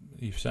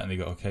 you've certainly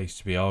got a case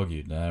to be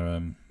argued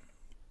there.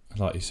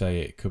 Like you say,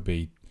 it could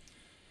be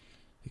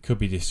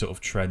this sort of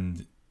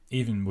trend,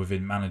 even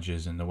within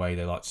managers and the way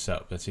they like to set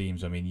up their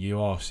teams. I mean, you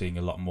are seeing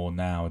a lot more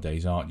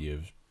nowadays, aren't you,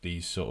 of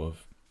these sort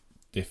of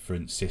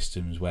different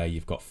systems where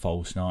you've got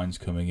false 9s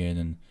coming in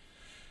and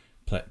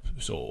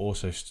sort of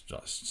also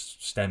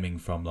stemming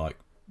from like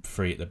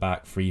 3 at the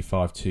back,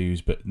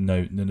 3-5-2s, but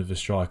none of the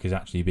strikers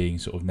actually being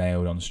sort of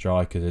nailed on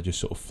strikers. They just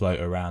sort of float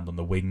around on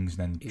the wings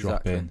and then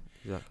drop in.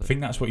 Exactly. I think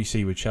that's what you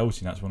see with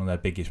Chelsea, and that's one of their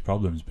biggest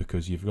problems,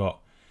 because you've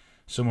got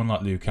someone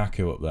like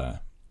Lukaku up there,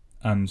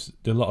 and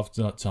a lot of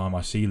the time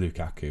I see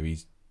Lukaku,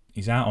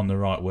 he's out on the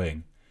right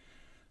wing,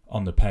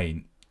 on the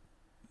paint,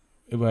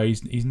 where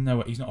he's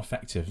not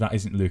effective. That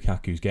isn't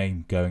Lukaku's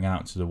game, going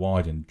out to the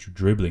wide and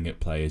dribbling at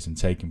players and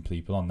taking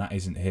people on. That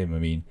isn't him. I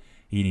mean,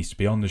 he needs to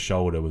be on the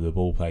shoulder with the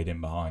ball played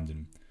in behind.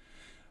 And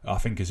I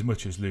think as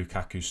much as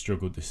Lukaku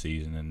struggled this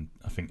season, and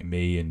I think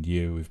me and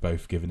you, we've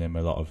both given him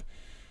not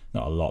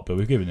a lot, but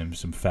we've given him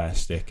some fair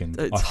stick. And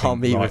don't tar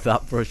me with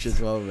that brush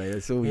as well, mate.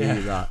 It's all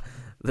you, that.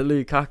 The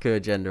Lukaku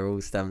agenda all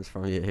stems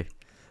from you.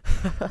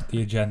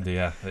 The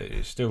agenda,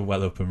 it's still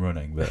well up and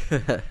running,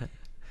 but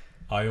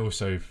I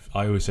also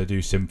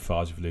do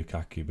sympathise with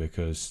Lukaku,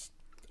 because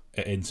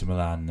at Inter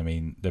Milan, I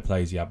mean, the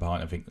players he had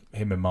behind, I think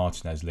him and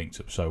Martinez linked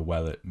up so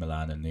well at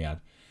Milan, and he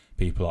had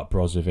people like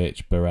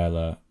Brozovic,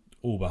 Barella,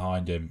 all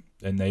behind him,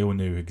 and they all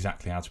knew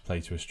exactly how to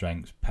play to his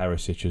strengths.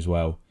 Perisic as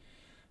well,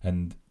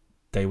 and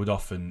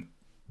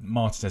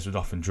Martinez would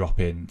often drop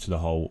into the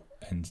hole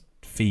and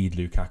feed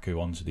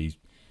Lukaku onto these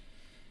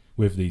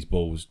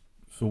balls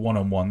for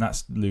one-on-one.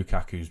 That's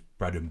Lukaku's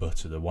bread and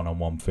butter, the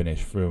one-on-one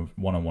finish for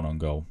one-on-one on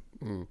goal.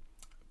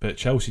 But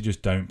Chelsea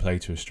just don't play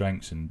to his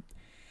strengths, and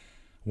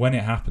when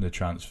it happened, the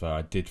transfer,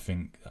 I did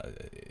think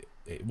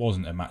it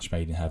wasn't a match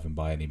made in heaven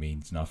by any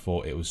means, and I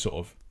thought it was sort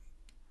of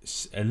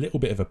a little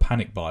bit of a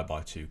panic buy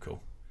by Tuchel.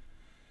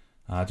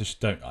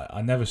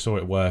 I never saw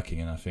it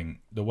working, and I think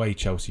the way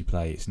Chelsea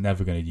play, it's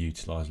never going to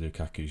utilise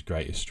Lukaku's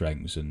greatest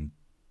strengths, and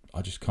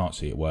I just can't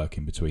see it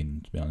working between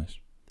them, to be honest.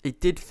 It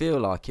did feel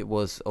like it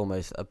was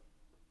almost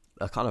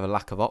a kind of a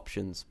lack of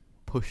options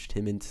pushed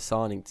him into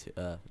signing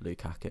to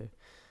Lukaku.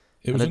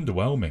 It was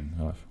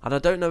underwhelming. And I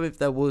don't know if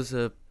there was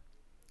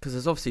because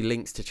there's obviously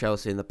links to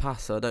Chelsea in the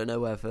past, so I don't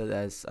know whether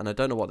and I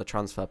don't know what the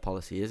transfer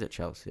policy is at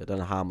Chelsea. I don't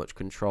know how much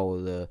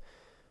control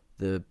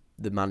the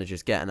the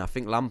managers get. And I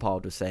think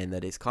Lampard was saying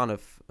that it's kind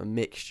of a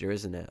mixture,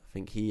 isn't it? I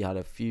think he had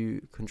a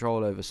few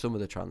control over some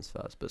of the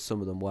transfers, but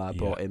some of them were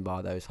brought in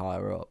by those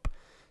higher up.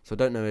 So I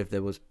don't know if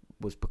there was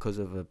because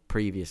of a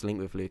previous link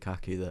with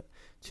Lukaku that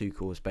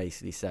Tuchel was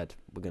basically said,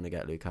 we're going to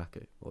get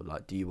Lukaku. Or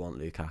like, do you want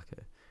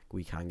Lukaku?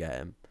 We can get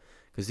him.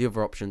 Because the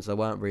other options, there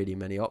weren't really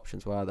many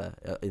options, were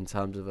there, in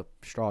terms of a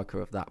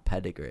striker of that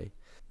pedigree?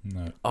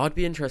 No. I'd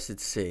be interested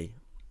to see,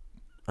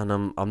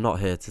 and I'm not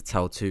here to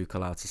tell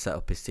Tuchel how to set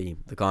up his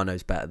team. The guy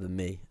knows better than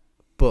me.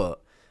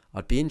 But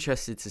I'd be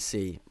interested to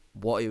see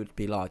what it would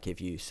be like if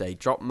you, say,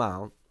 drop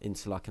Mount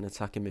into like an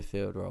attacking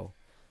midfield role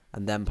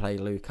and then play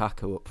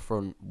Lukaku up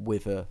front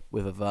with a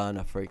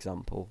Werner, for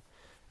example,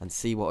 and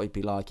see what it'd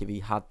be like if he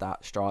had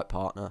that strike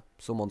partner,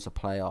 someone to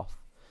play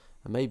off.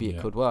 And maybe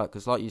it could work,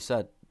 because like you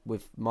said,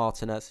 with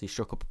Martinez, he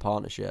struck up a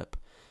partnership.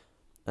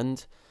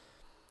 And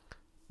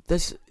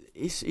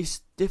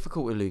it's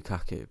difficult with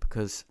Lukaku,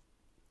 because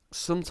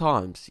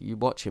sometimes you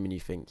watch him and you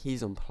think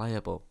he's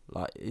unplayable.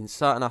 Like, in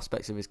certain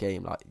aspects of his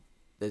game, like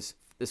there's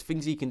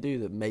things he can do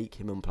that make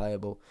him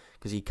unplayable,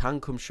 because he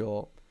can come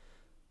short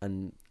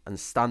and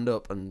stand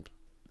up and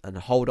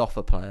hold off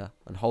a player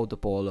and hold the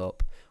ball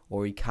up,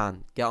 or he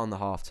can get on the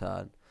half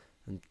turn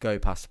and go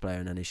past the player,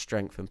 and then his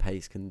strength and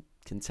pace can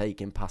take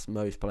him past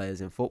most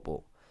players in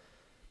football.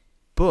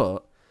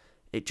 But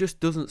it just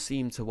doesn't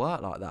seem to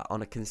work like that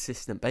on a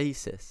consistent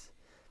basis.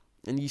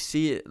 And you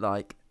see it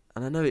like,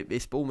 and I know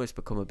it's almost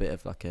become a bit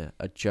of like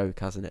a joke,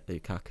 hasn't it,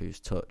 Lukaku's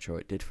touch, or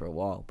it did for a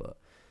while, but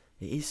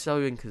it is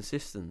so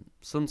inconsistent.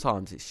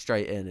 Sometimes it's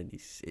straight in and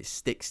it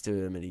sticks to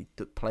him, and he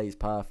plays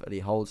perfectly,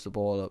 holds the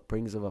ball up,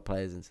 brings other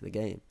players into the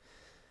game.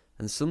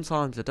 And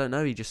sometimes, I don't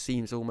know, he just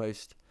seems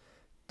almost,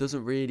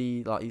 doesn't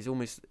really, like he's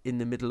almost in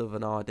the middle of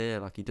an idea,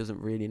 like he doesn't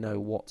really know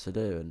what to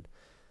do. And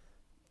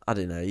I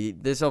don't know,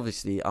 there's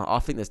obviously, I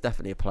think there's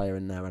definitely a player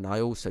in there, and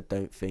I also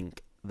don't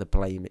think the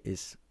blame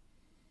is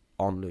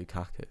on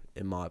Lukaku,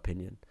 in my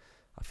opinion.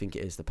 I think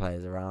it is the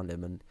players around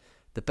him. And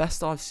the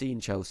best I've seen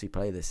Chelsea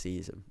play this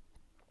season,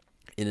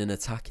 in an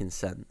attacking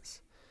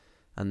sense,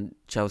 and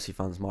Chelsea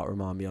fans might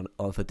remind me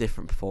of a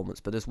different performance,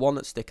 but there's one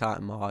that stick out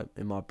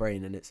in my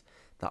brain, and it's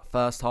that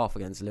first half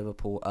against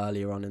Liverpool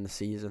earlier on in the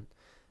season,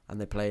 and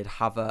they played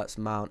Havertz,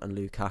 Mount and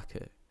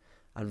Lukaku,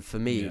 and for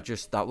me,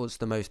 just that was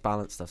the most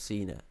balanced I've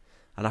seen it.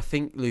 And I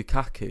think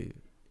Lukaku,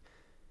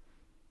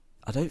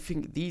 I don't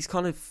think these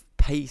kind of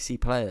pacey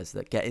players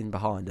that get in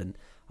behind, and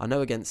I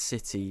know against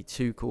City,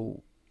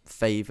 Tuchel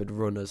favoured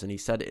runners, and he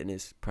said it in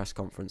his press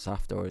conference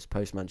after, or his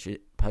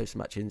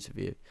post-match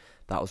interview,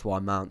 that was why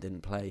Mount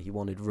didn't play. He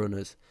wanted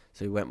runners,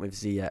 so he went with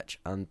Ziyech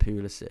and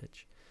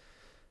Pulisic.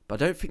 But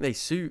I don't think they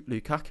suit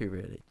Lukaku,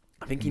 really.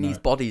 I think he needs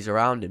bodies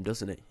around him,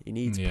 doesn't he? He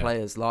needs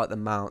players like the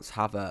Mounts,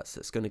 Havertz,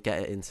 that's going to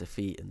get it into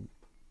feet, and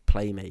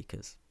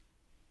playmakers.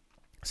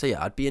 So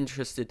yeah, I'd be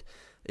interested,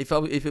 if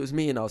it was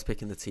me and I was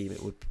picking the team,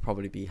 it would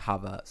probably be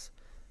Havertz,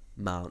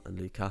 Mount and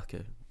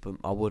Lukaku. But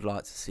I would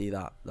like to see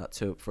that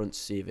two up front, to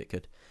see if it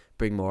could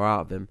bring more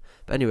out of him.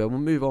 But anyway, we'll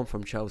move on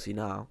from Chelsea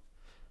now,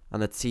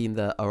 and a team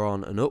that are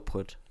on an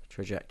upward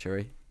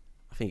trajectory.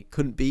 I think it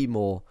couldn't be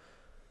more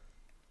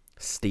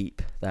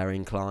steep, their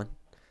incline.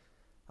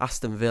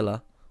 Aston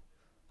Villa.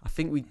 I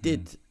think we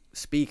did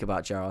speak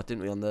about Gerrard,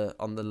 didn't we, on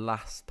the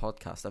last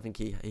podcast? I think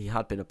he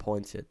had been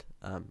appointed.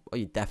 Well,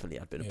 he definitely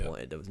had been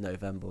appointed. It was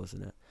November,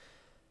 wasn't it?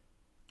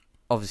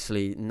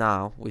 Obviously,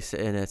 now we're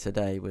sitting here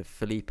today with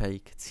Philippe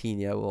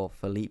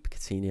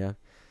Coutinho,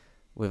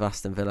 with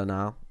Aston Villa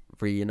now,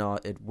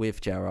 reunited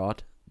with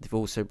Gerrard. They've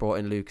also brought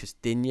in Lucas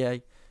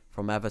Digne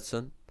from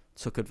Everton,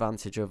 took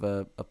advantage of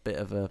a bit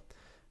of a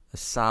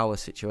sour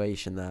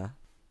situation there.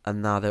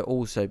 And now they're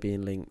also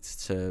being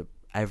linked to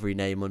every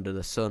name under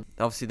the sun.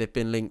 Obviously, they've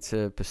been linked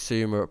to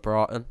Basuma at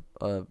Brighton,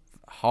 a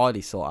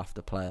highly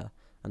sought-after player,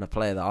 and a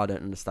player that I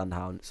don't understand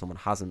how someone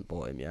hasn't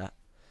bought him yet.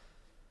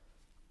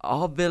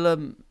 Are Villa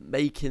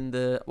making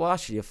the... Well,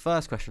 actually, the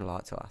first question I'd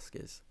like to ask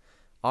is...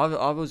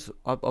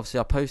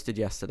 I posted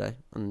yesterday,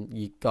 and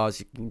you guys,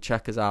 you can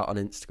check us out on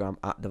Instagram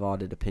at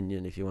Divided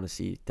Opinion if you want to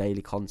see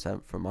daily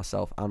content from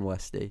myself and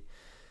Westy.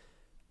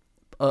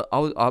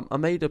 I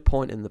made a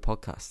point in the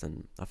podcast,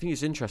 and I think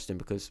it's interesting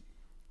because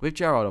with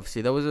Gerrard,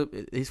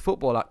 obviously, his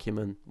football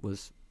acumen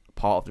was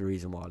part of the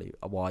reason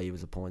why he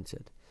was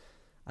appointed,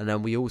 and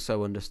then we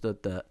also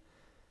understood that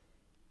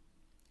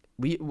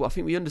I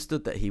think we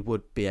understood that he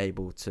would be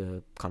able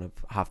to kind of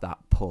have that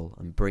pull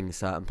and bring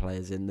certain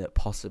players in that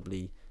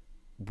possibly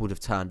would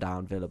have turned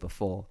down Villa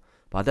before.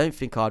 But I don't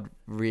think I'd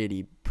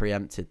really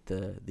preempted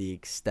the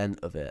extent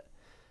of it.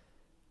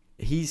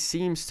 He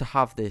seems to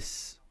have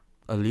this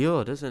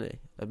allure, doesn't he?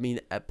 I mean,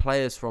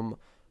 players from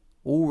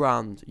all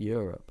around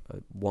Europe are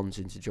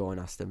wanting to join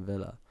Aston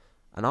Villa.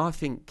 And I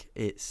think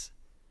it's...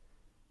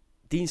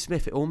 Dean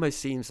Smith, it almost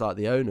seems like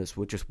the owners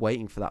were just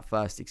waiting for that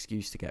first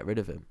excuse to get rid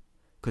of him.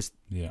 Because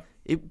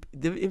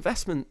the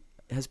investment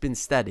has been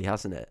steady,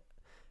 hasn't it?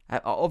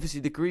 Obviously,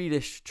 the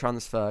Grealish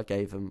transfer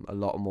gave them a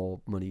lot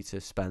more money to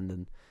spend,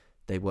 and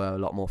they were a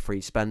lot more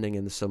free spending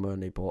in the summer,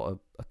 and they brought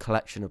a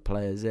collection of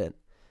players in.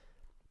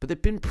 But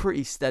they've been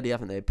pretty steady,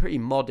 haven't they? Pretty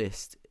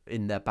modest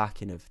in their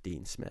backing of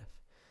Dean Smith.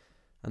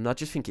 And I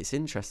just think it's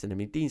interesting. I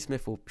mean, Dean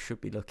Smith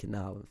should be looking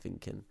now and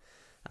thinking,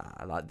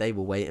 like they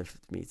were waiting for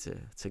me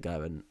to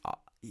go, and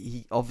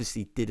he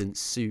obviously didn't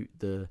suit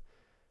the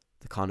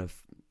kind of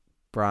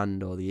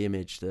brand or the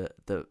image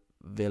that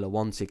Villa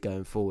wanted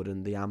going forward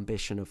and the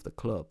ambition of the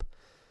club.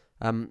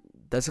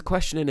 There's a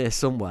question in here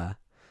somewhere,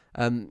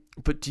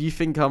 but do you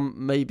think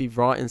I'm maybe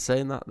right in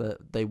saying that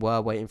they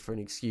were waiting for an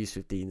excuse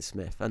with Dean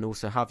Smith? And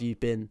also, have you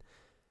been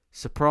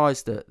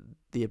surprised at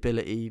the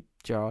ability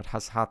Gerrard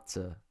has had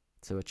to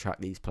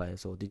attract these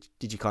players, or did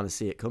you kind of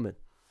see it coming?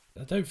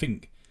 I don't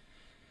think.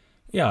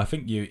 Yeah, I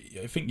think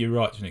you're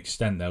right to an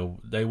extent.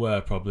 They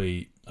were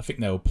probably. I think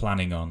they were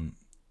planning on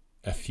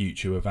a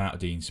future without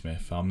Dean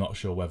Smith. I'm not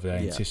sure whether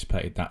they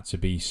anticipated that to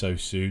be so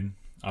soon.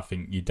 I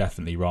think you're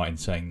definitely right in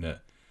saying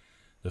that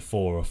the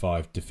 4 or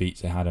 5 defeats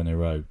they had in a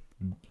row,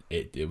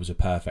 it was a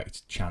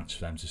perfect chance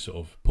for them to sort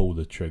of pull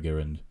the trigger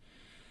and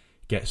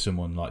get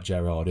someone like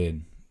Gerrard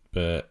in.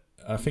 But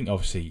I think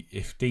obviously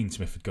if Dean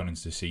Smith had gone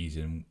into the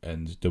season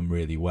and done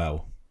really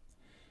well,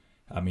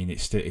 I mean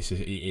it's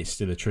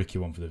still a tricky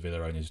one for the Villa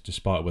owners,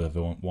 despite whether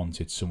they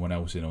wanted someone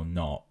else in or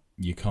not.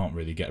 You can't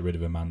really get rid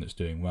of a man that's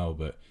doing well,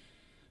 but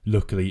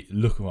luckily,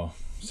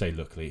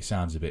 it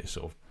sounds a bit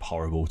sort of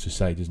horrible to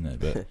say, doesn't it?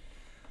 But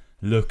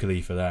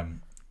luckily for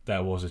them,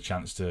 there was a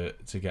chance to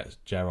get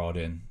Gerrard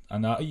in,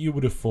 and you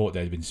would have thought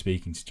they'd been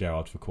speaking to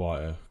Gerrard for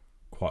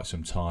quite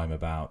some time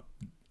about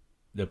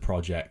the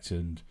project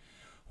and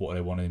what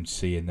they wanted him to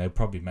see, and they'd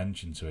probably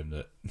mentioned to him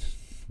that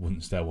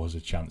once there was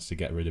a chance to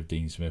get rid of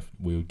Dean Smith,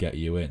 we would get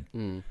you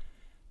in.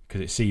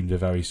 Because it seemed a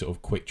very sort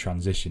of quick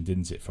transition,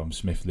 didn't it, from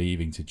Smith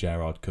leaving to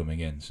Gerrard coming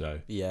in.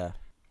 So yeah.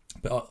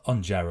 But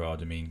on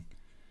Gerrard, I mean,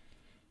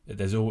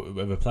 there's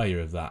a player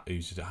of that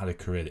who's had a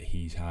career that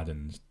he's had,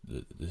 and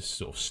the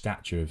sort of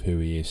stature of who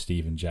he is,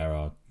 Steven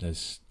Gerrard.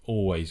 There's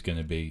always going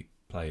to be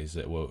players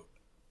that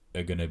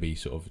are going to be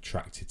sort of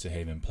attracted to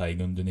him and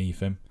playing underneath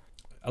him.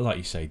 Like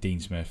you say, Dean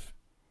Smith,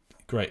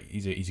 great.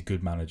 He's a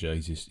good manager.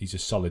 He's a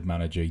solid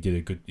manager. He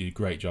did a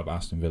great job at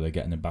Aston Villa,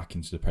 getting them back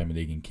into the Premier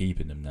League and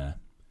keeping them there.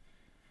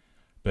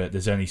 But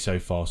there's only so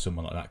far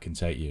someone like that can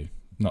take you.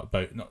 Not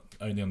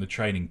only on the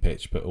training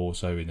pitch, but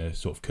also in a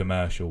sort of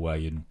commercial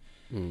way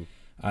and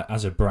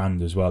as a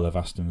brand as well of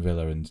Aston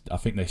Villa. And I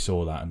think they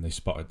saw that and they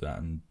spotted that.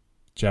 And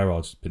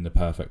Gerrard's been the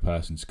perfect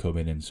person to come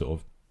in and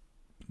sort of.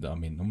 I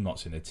mean, I'm not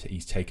saying that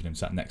he's taken him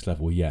to that next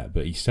level yet,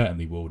 but he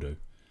certainly will do.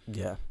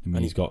 Yeah, I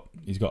mean, he's got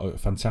a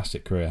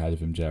fantastic career ahead of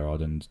him,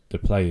 Gerrard, and the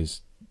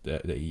players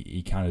that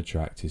he can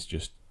attract is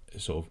just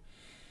sort of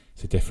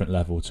it's a different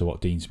level to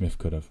what Dean Smith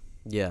could have.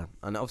 Yeah,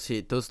 and obviously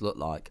it does look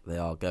like they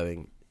are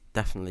going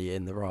definitely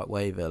in the right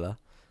way, Villa.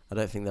 I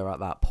don't think they're at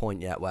that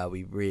point yet where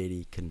we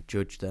really can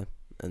judge them,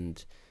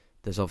 and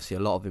there's obviously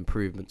a lot of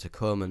improvement to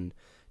come, and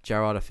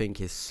Gerrard, I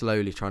think, is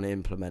slowly trying to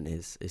implement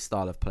his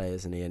style of play,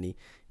 isn't he? And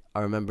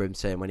I remember him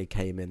saying when he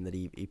came in that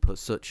he put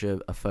such a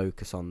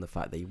focus on the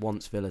fact that he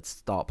wants Villa to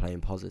start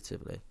playing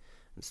positively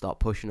and start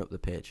pushing up the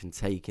pitch and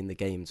taking the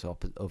game to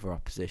other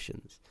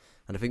oppositions.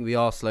 And I think we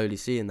are slowly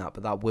seeing that,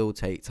 but that will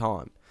take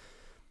time.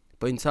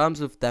 But in terms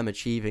of them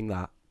achieving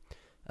that,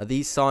 are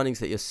these signings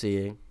that you're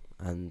seeing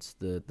and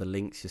the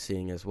links you're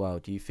seeing as well,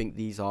 do you think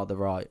these are the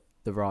right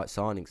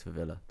signings for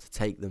Villa to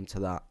take them to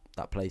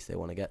that place they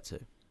want to get to?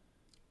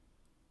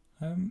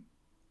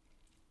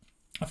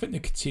 I think the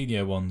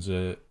Coutinho one's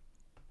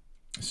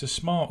it's a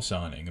smart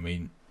signing. I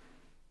mean,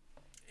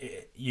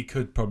 you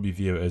could probably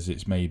view it as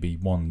it's maybe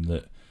one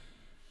that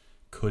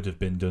could have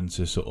been done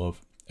to sort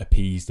of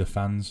appease the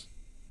fans.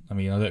 I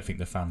mean, I don't think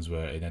the fans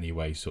were in any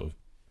way sort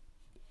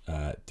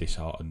of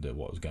disheartened at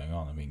what was going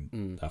on. I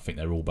mean, I think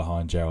they're all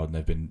behind Gerrard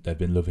and they've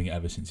been loving it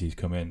ever since he's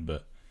come in.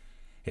 But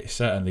it's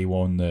certainly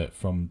one that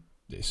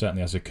it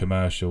certainly has a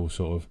commercial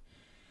sort of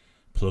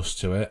plus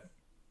to it.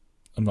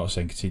 I'm not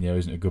saying Coutinho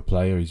isn't a good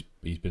player.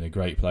 He's been a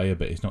great player,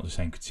 but it's not the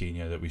same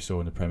Coutinho that we saw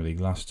in the Premier League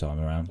last time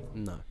around.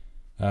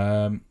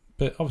 No.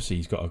 But obviously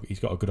he's got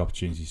a good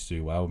opportunity to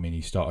do well. I mean,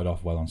 he started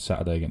off well on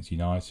Saturday against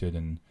United,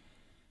 and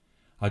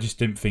I just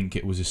didn't think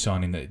it was a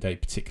signing that they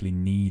particularly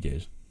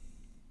needed.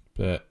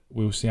 But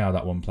we'll see how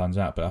that one plans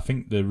out. But I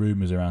think the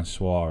rumours around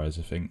Suarez,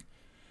 I think,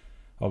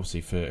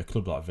 obviously for a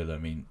club like Villa, I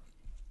mean,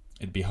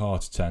 it'd be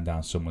hard to turn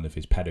down someone of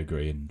his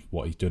pedigree and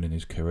what he's done in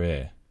his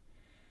career.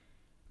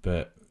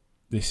 But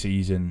this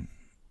season,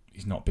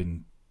 he's not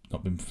been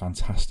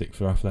fantastic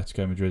for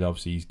Atletico Madrid.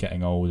 Obviously, he's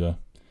getting older.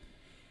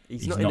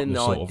 He's not in an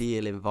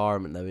ideal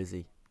environment, though, is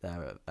he?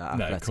 There at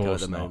Atletico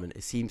at the moment,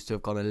 it seems to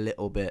have gone a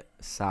little bit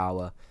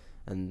sour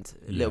and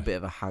a little bit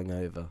of a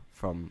hangover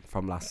from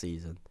last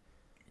season.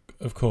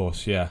 Of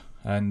course, yeah,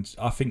 and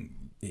I think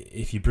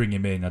if you bring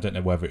him in, I don't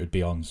know whether it would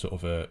be on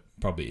sort of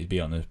probably it'd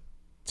be on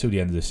till the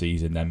end of the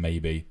season, then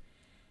maybe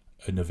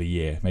another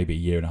year, maybe a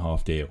year and a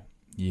half deal.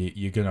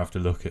 You're going to have to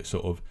look at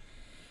sort of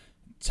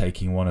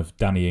taking one of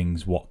Danny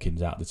Ings,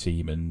 Watkins out of the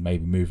team and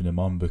maybe moving them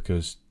on,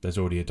 because there's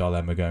already a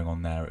dilemma going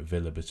on there at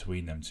Villa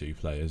between them two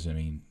players. I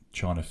mean,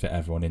 trying to fit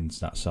everyone into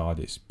that side,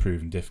 it's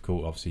proven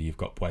difficult. Obviously, you've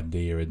got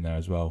Buendia in there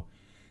as well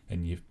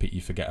and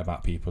you forget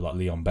about people like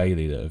Leon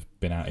Bailey that have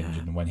been out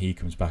injured, and when he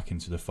comes back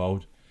into the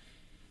fold,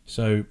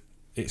 so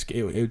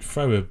it would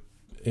throw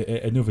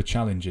another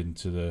challenge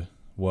into the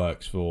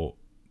works for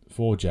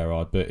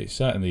Gerrard, but it's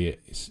certainly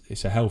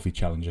it's a healthy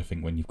challenge, I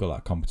think, when you've got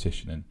that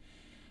competition. And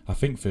I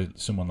think for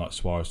someone like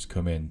Suarez to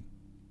come in,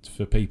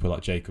 for people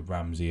like Jacob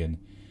Ramsey and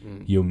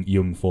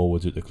young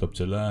forwards at the club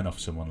to learn off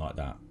someone like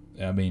that,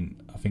 I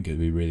mean, I think it would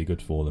be really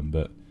good for them.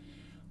 But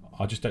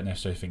I just don't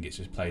necessarily think it's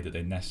a play that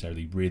they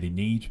necessarily really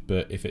need.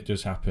 But if it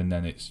does happen,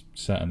 then it's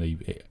certainly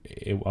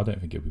I don't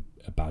think it would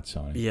be a bad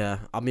sign. Yeah,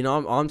 I mean,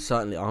 I'm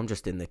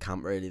just in the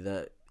camp really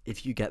that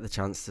if you get the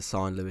chance to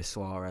sign Luis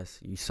Suarez,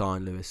 you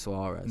sign Luis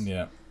Suarez.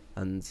 Yeah.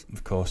 And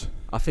of course,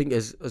 I think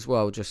as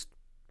well, just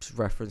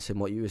referencing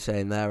what you were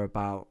saying there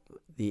about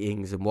the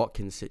Ings and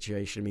Watkins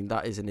situation. I mean,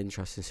 that is an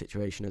interesting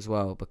situation as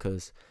well,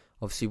 because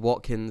obviously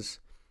Watkins,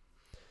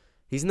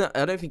 he's not.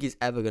 I don't think he's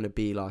ever going to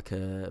be like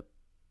a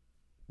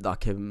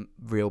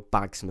real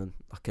bagsman,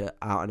 like a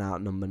out and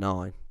out number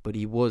 9. But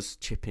he was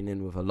chipping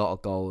in with a lot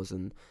of goals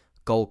and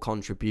goal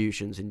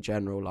contributions in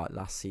general, like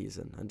last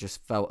season, and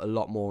just felt a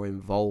lot more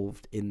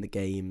involved in the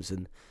games.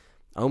 And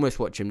I almost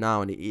watch him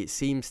now, and it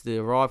seems the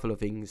arrival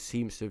of Ings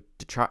seems to have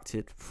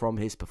detracted from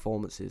his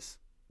performances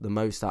the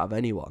most out of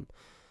anyone,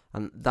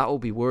 and that will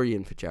be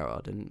worrying for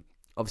Gerrard. And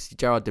obviously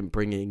Gerrard didn't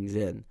bring Ings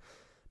in,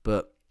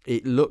 but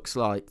it looks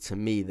like to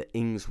me that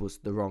Ings was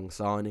the wrong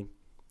signing.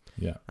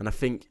 Yeah. And I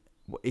think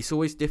it's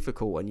always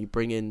difficult when you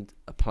bring in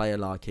a player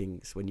like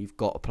Ings when you've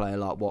got a player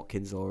like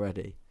Watkins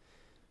already,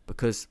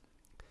 because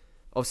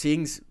obviously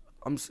Ings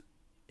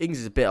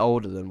is a bit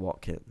older than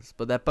Watkins,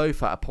 but they're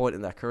both at a point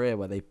in their career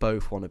where they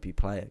both want to be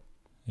playing.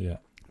 Yeah.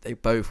 They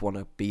both want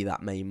to be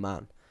that main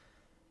man.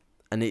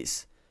 And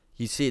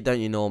you see it, don't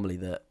you, normally,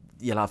 that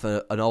you'll have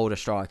an older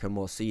striker, a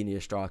more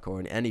senior striker, or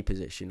in any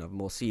position, you have a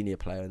more senior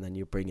player, and then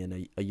you bring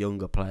in a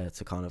younger player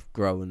to kind of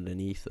grow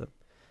underneath them.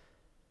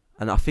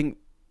 And I think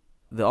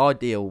the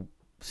ideal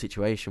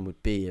situation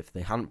would be if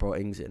they hadn't brought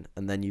Ings in,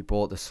 and then you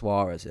brought the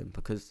Suarez in,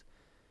 because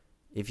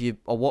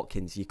or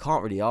Watkins, you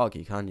can't really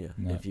argue, can you?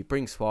 No. If you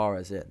bring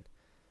Suarez in,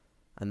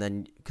 and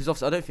then, because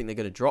obviously I don't think they're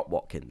going to drop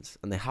Watkins,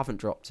 and they haven't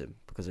dropped him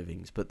because of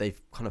Ings, but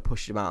they've kind of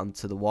pushed him out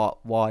into the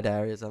wide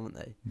areas, haven't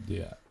they?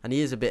 Yeah. And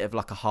he is a bit of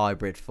like a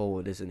hybrid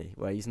forward, isn't he?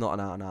 Where he's not an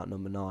out-and-out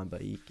number 9,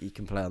 but he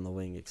can play on the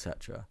wing,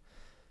 etc.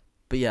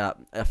 But yeah,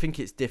 I think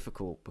it's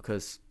difficult,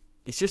 because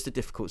it's just a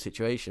difficult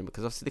situation,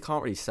 because obviously they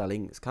can't really sell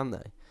Ings, can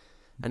they?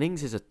 And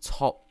Ings is a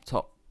top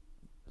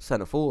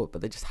centre forward,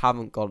 but they just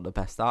haven't got the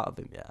best out of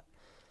him yet.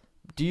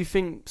 Do you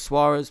think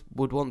Suarez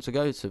would want to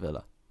go to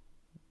Villa?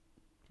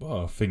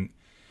 Well, I think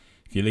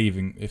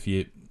if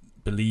you're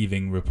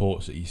believing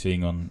reports that you're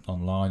seeing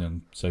online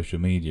and social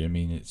media, I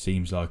mean, it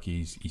seems like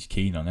he's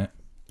keen on it.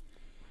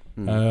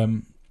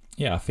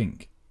 Yeah, I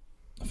think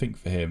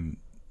for him,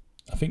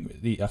 I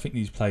think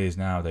these players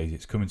nowadays,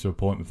 it's coming to a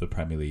point with the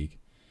Premier League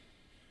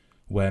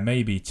where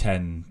maybe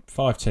 10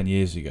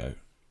 years ago,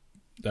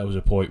 there was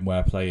a point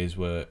where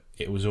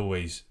it was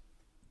always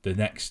the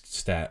next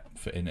step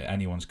in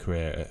anyone's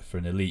career for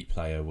an elite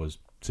player was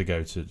to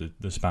go to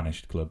the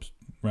Spanish clubs,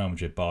 Real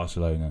Madrid,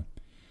 Barcelona,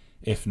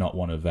 if not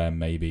one of them,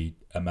 maybe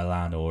a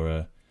Milan or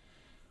a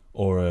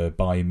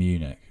Bayern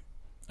Munich.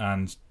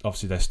 And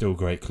obviously they're still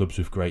great clubs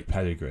with great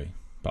pedigree,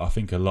 but I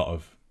think a lot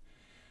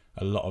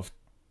of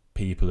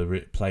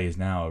players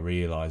now are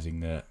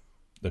realising that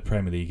the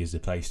Premier League is the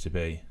place to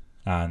be.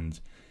 And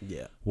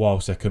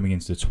whilst they're coming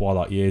into the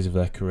twilight years of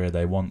their career,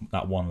 they want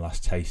that one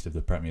last taste of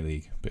the Premier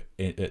League. But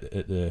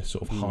at the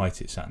sort of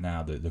height it's at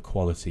now, the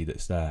quality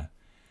that's there.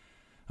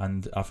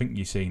 And I think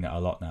you're seeing that a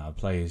lot now.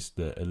 Players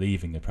that are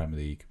leaving the Premier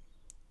League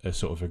are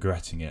sort of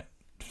regretting it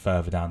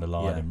further down the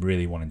line and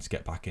really wanting to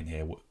get back in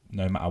here,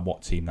 no matter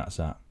what team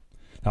that's at.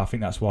 Now, I think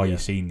that's why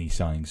you've seen these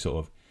signings,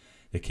 sort of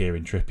the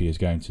Kieran Trippier's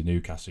going to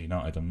Newcastle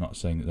United. I'm not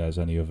saying that there's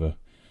any other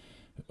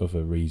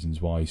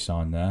reasons why he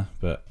signed there,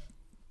 but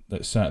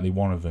that's certainly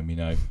one of them.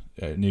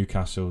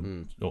 Newcastle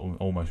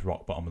almost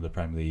rock bottom of the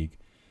Premier League,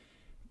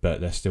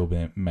 but they're still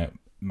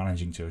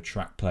managing to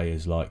attract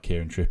players like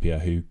Kieran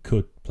Trippier who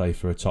could play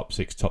for a top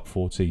 6, top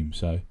 4 team.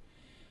 So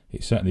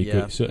it's certainly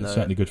good.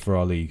 Certainly good for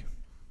our league.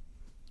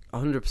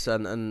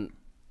 100%, and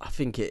I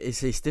think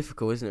it's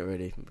difficult, isn't it,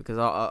 really? Because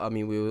I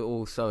mean, we were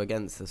all so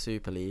against the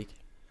Super League,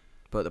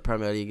 but the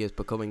Premier League is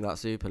becoming that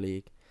Super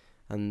League,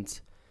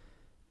 and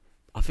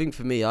I think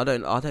for me, I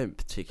don't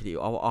particularly.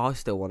 I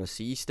still want to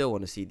see. You still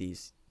want to see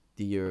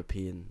the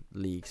European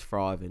leagues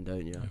thriving,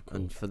 don't you?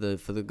 And for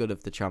the good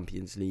of the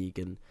Champions League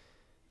and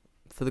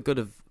for the good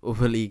of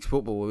other leagues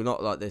football, we're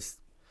not like this.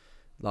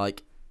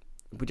 Like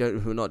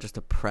we're not just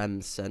a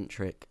Prem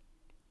centric.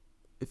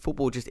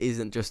 Football just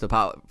isn't just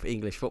about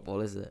English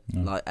football, is it?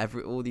 No. Like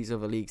all these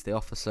other leagues, they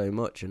offer so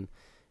much, and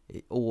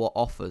it all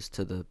offers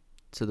to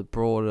the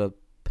broader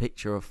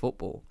picture of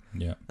football.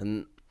 Yeah.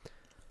 And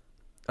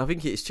I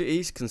think it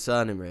is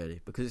concerning, really,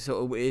 because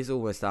it is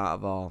almost out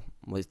of our.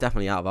 Well, it's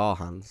definitely out of our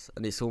hands,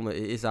 and it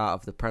is out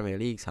of the Premier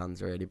League's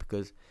hands, really,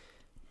 because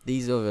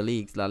these other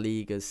leagues, La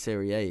Ligas,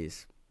 Serie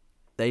A's,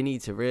 they need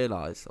to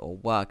realise or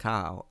work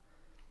out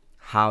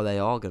how they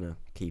are going to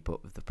keep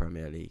up with the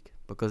Premier League,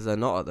 because they're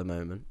not at the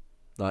moment.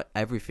 Like,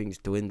 everything's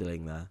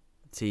dwindling there.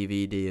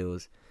 TV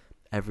deals,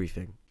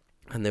 everything.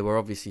 And they were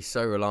obviously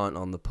so reliant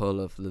on the pull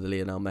of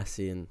Lionel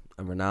Messi and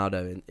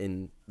Ronaldo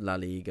in La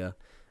Liga.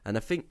 And I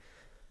think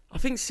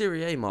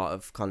Serie A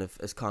has kind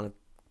of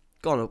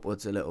gone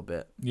upwards a little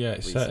bit. Yeah,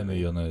 it's recently.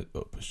 certainly on an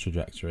upwards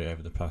trajectory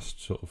over the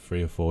past sort of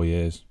 3 or 4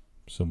 years.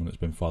 Someone that's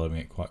been following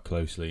it quite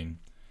closely. And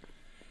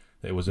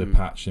there was a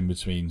patch in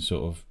between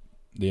sort of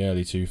the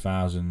early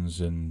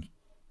 2000s and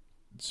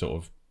sort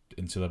of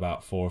until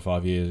about 4 or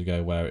 5 years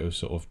ago, where it was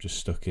sort of just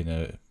stuck in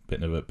a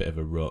bit of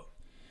a rut.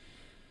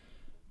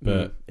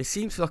 But it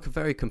seems like a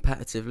very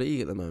competitive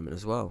league at the moment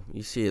as well.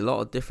 You see a lot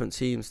of different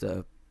teams that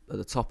are at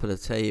the top of the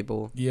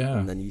table. Yeah.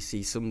 And then you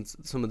see some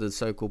of the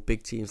so-called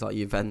big teams like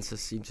Juventus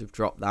seem to have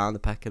dropped down the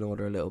pecking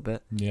order a little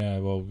bit. Yeah,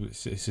 well,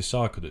 it's a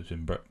cycle that's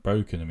been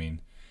broken. I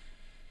mean,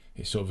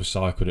 it's sort of a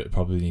cycle that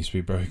probably needs to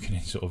be broken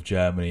in sort of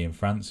Germany and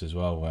France as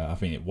well, where I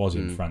think it was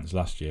in France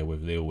last year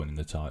with Lille winning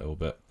the title.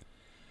 But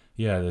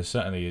yeah, there's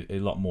certainly a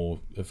lot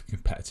more of a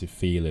competitive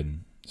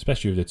feeling,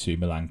 especially with the two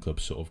Milan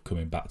clubs sort of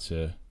coming back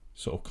to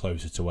sort of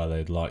closer to where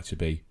they'd like to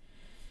be.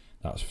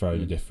 That's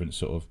thrown a different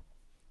sort of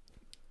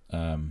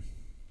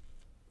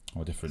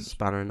or different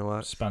spanner in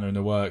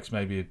the works.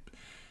 Maybe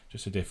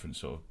just a different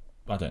sort of,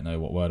 I don't know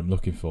what word I'm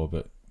looking for,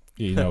 but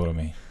you know what I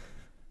mean.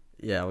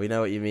 Yeah, we know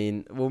what you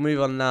mean. We'll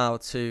move on now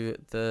to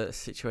the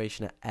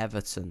situation at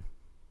Everton.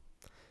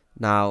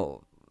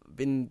 Now,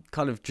 been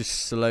kind of just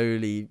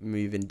slowly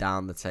moving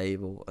down the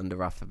table under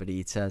Rafa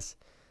Benitez.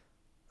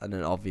 And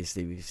then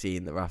obviously we've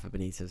seen that Rafa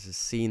Benitez has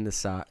seen the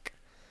sack.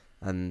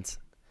 And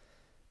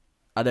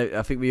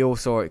I think we all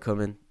saw it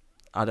coming.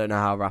 I don't know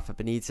how Rafa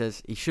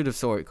Benitez, he should have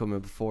saw it coming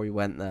before he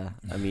went there.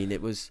 I mean,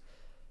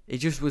 it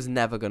just was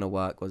never going to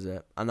work, was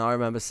it? And I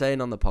remember saying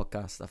on the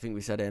podcast, I think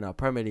we said it in our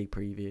Premier League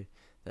preview,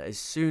 that as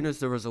soon as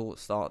the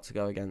results start to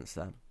go against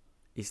them,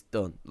 it's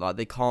done. Like,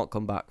 they can't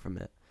come back from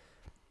it.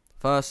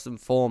 First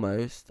and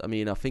foremost, I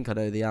mean, I think I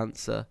know the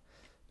answer,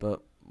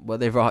 but were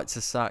they right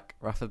to sack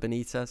Rafa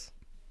Benitez?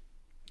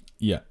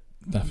 Yeah,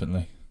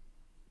 definitely.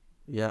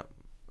 Yeah.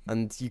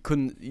 And you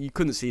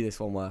couldn't see this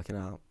one working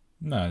out.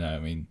 No, I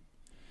mean,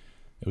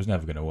 it was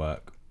never going to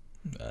work.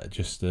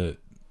 Just the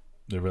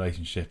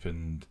relationship,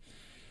 and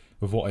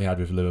with what he had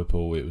with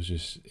Liverpool, it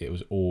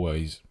was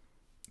always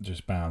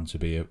just bound to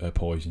be a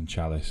poison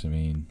chalice. I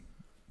mean,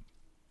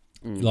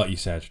 like you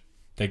said,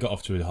 they got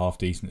off to a half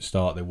decent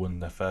start. They won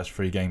their first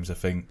 3 games, I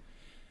think.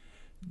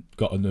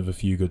 Got another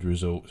few good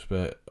results,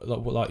 but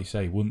like you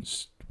say,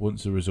 once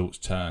the results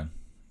turn,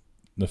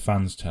 the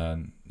fans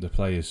turn, the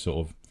players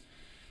sort of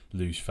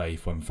lose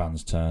faith when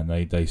fans turn.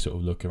 They sort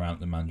of look around at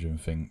the manager and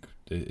think,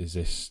 is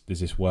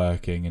this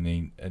working?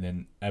 And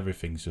then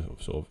everything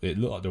sort of it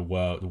looked like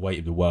the weight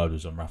of the world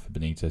was on Rafa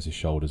Benitez's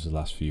shoulders the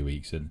last few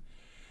weeks, and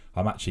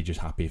I'm actually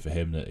just happy for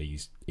him that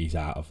he's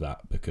out of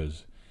that,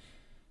 because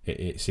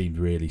it seemed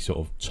really sort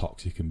of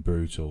toxic and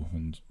brutal.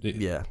 And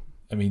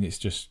I mean, it's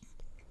just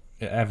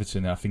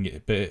Everton. I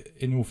think but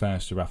in all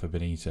fairness to Rafa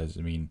Benitez,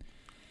 I mean,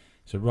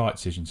 it's a right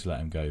decision to let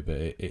him go, but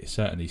it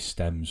certainly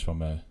stems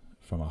from a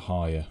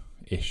higher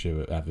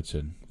issue at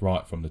Everton,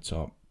 right from the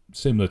top,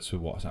 similar to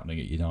what's happening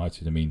at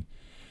United. I mean,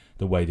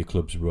 the way the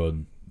club's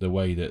run, the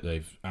way that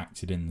they've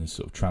acted in the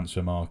sort of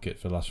transfer market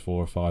for the last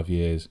 4 or 5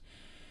 years,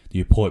 the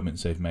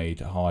appointments they've made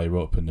higher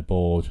up in the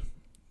board,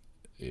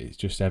 it's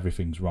just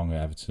everything's wrong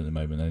at Everton at the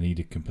moment. They need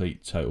a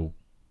complete, total,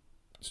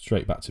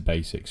 straight back to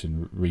basics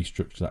and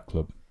restructure that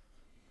club.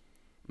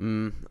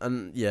 And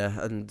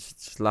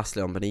just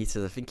lastly on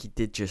Benitez, I think he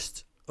did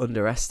just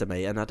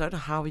underestimate, and I don't know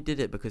how he did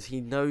it, because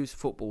he knows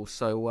football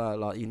so well.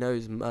 Like, he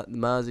knows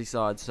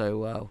Merseyside so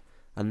well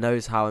and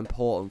knows how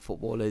important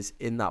football is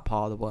in that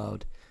part of the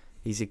world.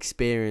 He's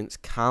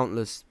experienced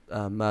countless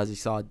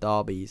Merseyside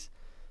derbies,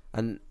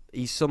 and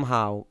he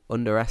somehow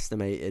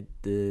underestimated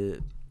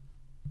the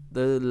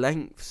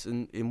lengths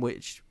in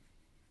which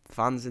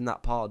fans in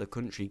that part of the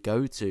country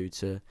go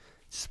to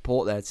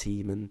support their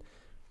team, and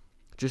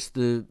just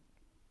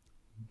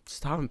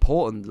how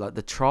important like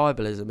the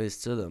tribalism is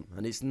to them.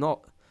 And it's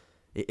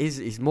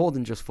more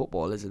than just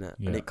football, isn't it?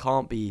 Yeah. And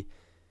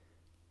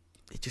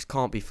it just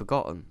can't be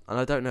forgotten. And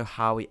I don't know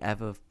how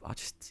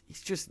he's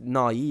just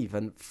naive.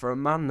 And for a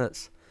man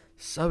that's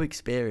so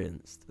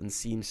experienced and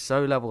seems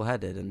so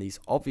level-headed, and he's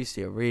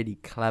obviously a really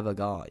clever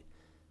guy,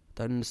 I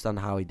don't understand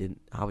how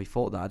he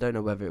thought that. I don't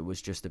know whether it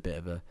was just a bit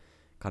of a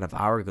kind of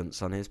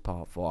arrogance on his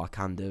part for, I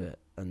can do it.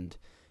 And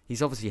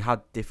he's obviously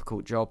had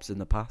difficult jobs in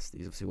the past.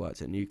 He's obviously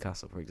worked at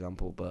Newcastle, for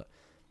example, but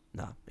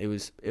no, it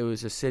was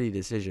a silly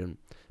decision.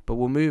 But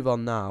we'll move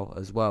on now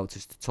as well,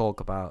 just to talk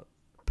about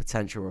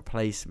potential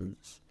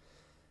replacements.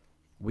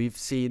 We've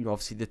seen,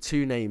 obviously, the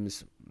 2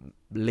 names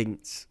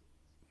linked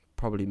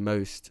probably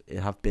most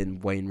have been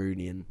Wayne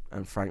Rooney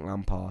and Frank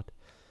Lampard.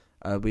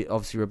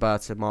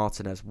 Roberto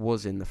Martinez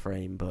was in the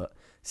frame, but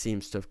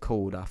seems to have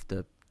called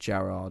after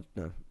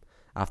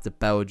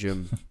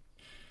Belgium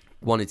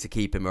wanted to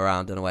keep him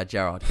around. I don't know where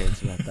Gerrard came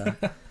to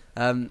that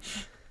there.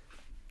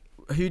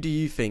 Who do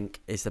you think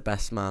is the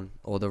best man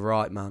or the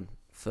right man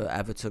for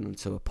Everton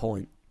to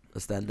appoint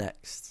as their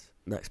next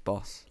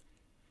boss?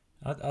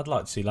 I'd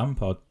like to see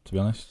Lampard, to be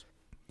honest.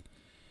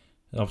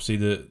 Obviously,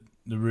 the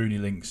Rooney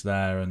link's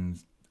there, and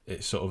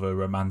it's sort of a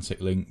romantic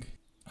link.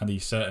 And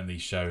he's certainly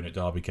shown at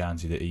Derby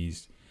County that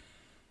he's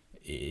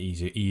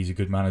a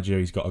good manager.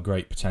 He's got a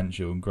great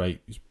potential and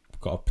he's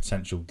got a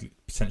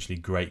potentially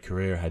great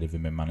career ahead of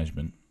him in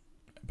management.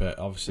 But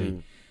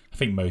obviously, I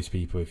think most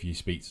people, if you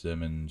speak to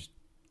them and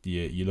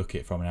you look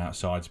at it from an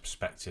outsider's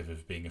perspective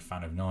of being a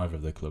fan of neither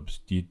of the clubs,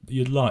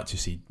 you'd like to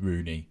see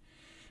Rooney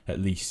at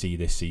least see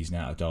this season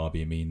out of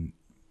Derby. I mean,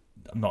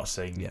 I'm not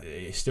saying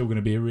it's still going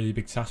to be a really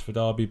big task for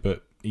Derby,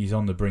 but he's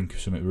on the brink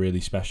of something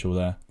really special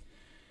there,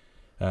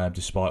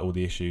 despite all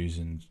the issues,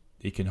 and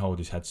he can hold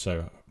his head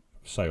so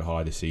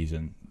high this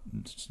season.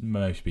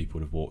 Most people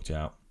would have walked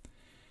out.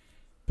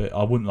 But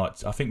I wouldn't like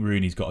to, I think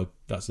Rooney's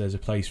there's a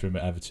place for him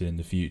at Everton in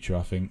the future.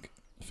 I think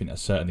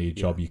that's certainly a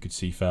job you could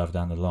see further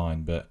down the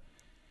line, but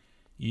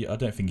I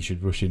don't think you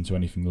should rush into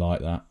anything like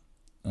that.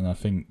 And I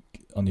think,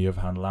 on the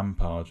other hand,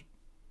 Lampard,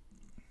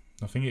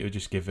 I think it would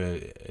just give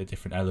a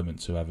different element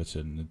to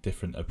Everton, a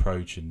different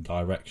approach and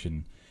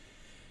direction,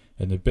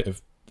 and a bit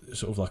of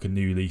sort of like a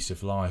new lease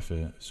of life,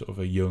 a sort of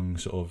a young,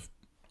 sort of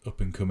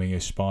up-and-coming,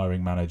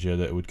 aspiring manager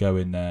that would go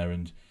in there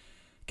and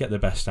get the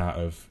best out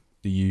of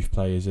the youth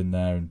players in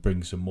there and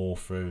bring some more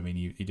through. I mean,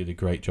 he did a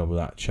great job of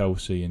that at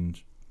Chelsea, and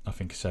I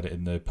think I said it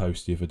in the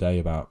post the other day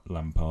about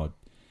Lampard.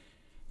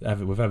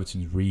 With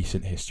Everton's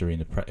recent history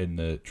in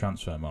the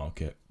transfer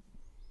market,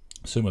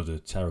 some of the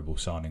terrible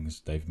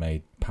signings they've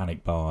made,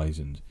 panic buys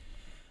and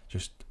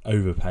just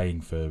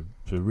overpaying for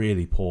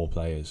really poor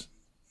players.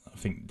 I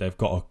think they've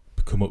got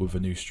to come up with a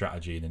new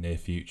strategy in the near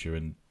future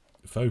and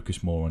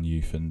focus more on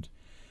youth and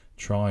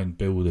try and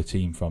build a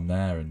team from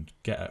there and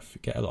get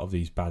a lot of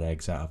these bad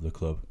eggs out of the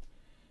club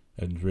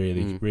and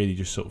really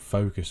just sort of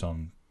focus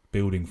on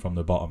building from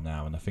the bottom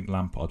now. And I think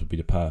Lampard would be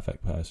the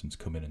perfect person to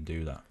come in and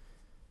do that.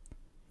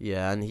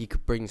 Yeah, and he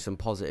could bring some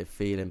positive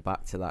feeling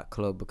back to that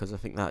club, because I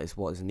think that is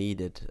what is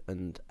needed,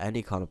 and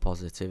any kind of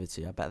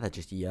positivity, I bet they're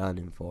just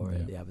yearning for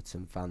it, the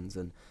Everton fans,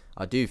 and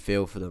I do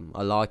feel for them.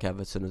 I like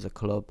Everton as a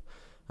club,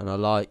 and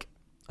I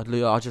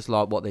just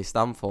like what they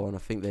stand for, and I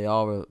think they're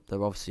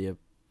obviously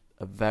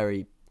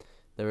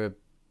they've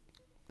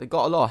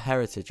got a lot of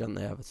heritage, haven't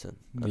they, Everton?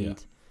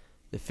 And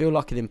they feel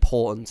like an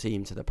important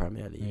team to the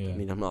Premier League. Yeah. I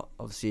mean, I'm not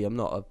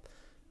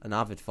an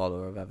avid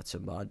follower of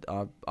Everton, but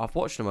I've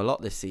watched them a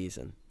lot this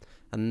season.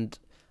 And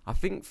I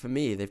think for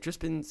me, they've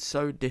just been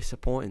so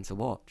disappointing to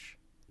watch.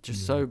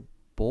 Just so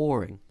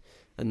boring.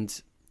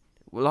 And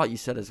like you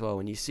said as well,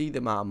 when you see the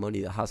amount of money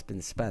that has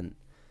been spent,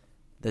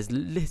 there's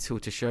little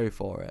to show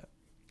for it.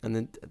 And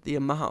then the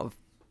amount of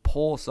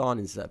poor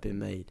signings that have been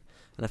made.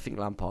 And I think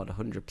Lampard,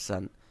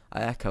 100%.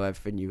 I echo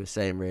everything you were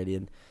saying, really.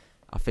 And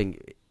I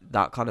think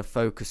that kind of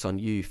focus on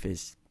youth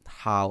is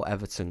how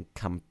Everton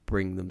can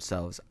bring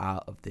themselves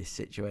out of this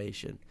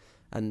situation.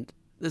 And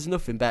there's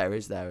nothing better,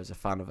 is there, as a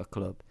fan of a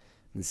club,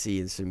 and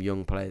seeing some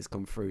young players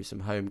come through,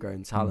 some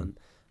homegrown talent.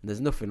 And there's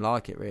nothing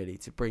like it, really,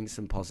 to bring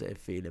some positive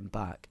feeling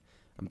back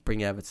and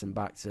bring Everton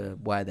back to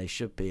where they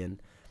should be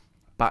and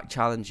back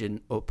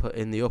challenging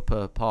in the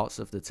upper parts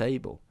of the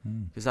table,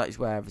 because that is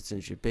where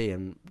Everton should be.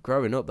 And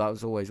growing up, that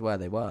was always where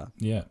they were.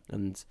 Yeah.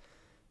 And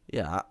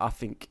yeah, I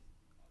think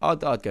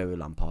I'd go with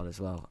Lampard as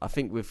well. I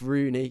think with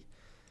Rooney,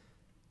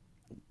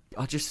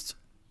 I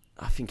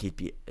think he'd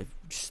be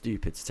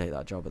stupid to take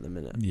that job at the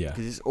minute. Yeah.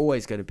 Because it's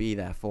always going to be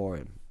there for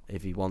him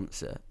if he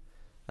wants it.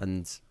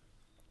 And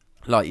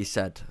like you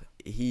said,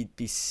 he'd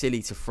be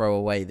silly to throw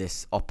away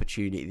this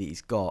opportunity that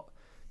he's got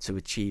to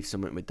achieve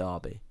something with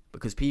Derby,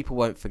 because people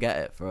won't forget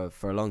it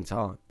for a long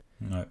time.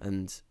 No.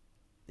 And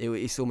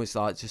it's almost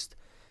like just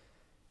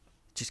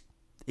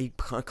he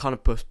kind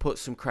of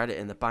puts some credit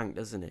in the bank,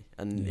 doesn't he?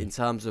 And in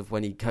terms of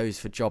when he goes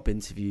for job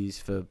interviews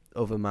for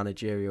other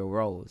managerial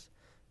roles,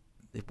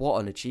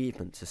 what an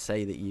achievement to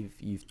say that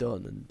you've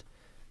done, and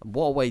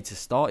what a way to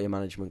start your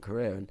management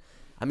career. And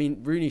I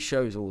mean, Rooney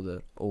shows all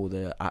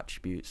the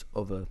attributes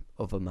of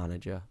a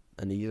manager,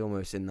 and he's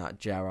almost in that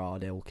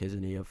Gerrard ilk,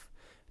 isn't he, of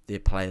the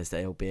players that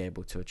he'll be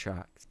able to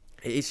attract.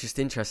 It's just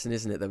interesting,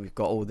 isn't it, that we've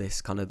got all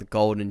this kind of the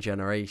golden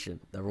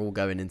generation. They're all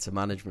going into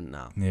management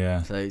now.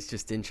 Yeah. So it's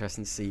just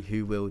interesting to see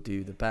who will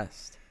do the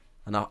best.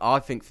 And I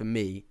think for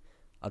me,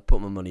 I'd put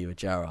my money with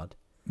Gerrard.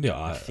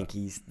 Yeah. I think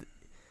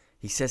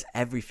he says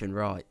everything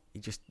right. He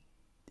just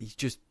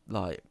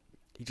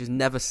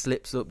never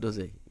slips up, does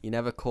he? He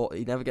never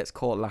gets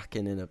caught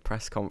lacking in a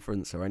press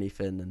conference or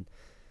anything. And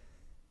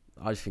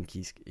I just think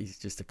he's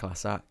just a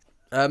class act.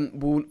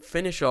 We'll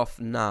finish off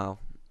now.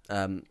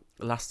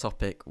 Last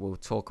topic, we'll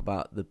talk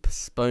about the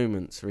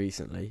postponements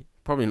recently.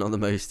 Probably not the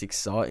most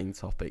exciting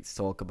topic to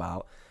talk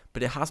about,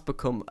 but it has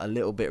become a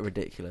little bit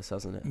ridiculous,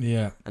 hasn't it?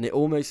 Yeah. And it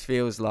almost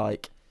feels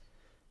like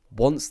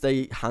once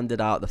they handed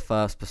out the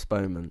first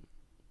postponement,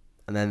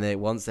 and then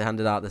once they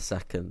handed out the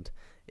second,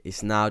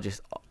 it's now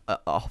just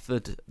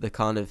offered the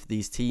kind of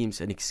these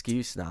teams an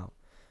excuse now.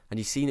 And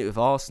you've seen it with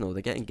Arsenal.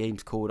 They're getting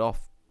games called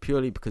off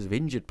purely because of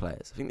injured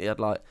players. I think they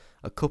had like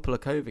a couple of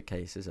COVID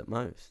cases at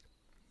most.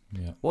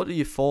 Yeah. What are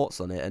your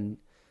thoughts on it? And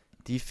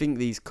do you think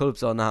these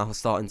clubs are now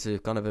starting to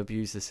kind of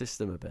abuse the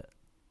system a bit?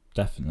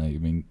 Definitely. I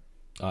mean,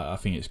 I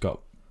think it's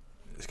got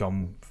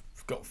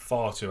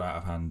far too out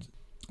of hand.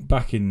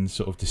 Back in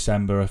sort of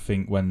December, I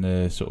think, when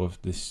the sort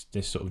of this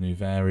sort of new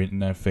variant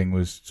and everything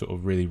was sort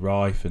of really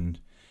rife and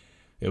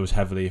it was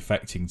heavily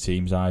affecting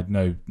teams, I had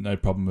no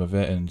problem with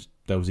it, and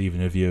there was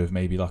even a view of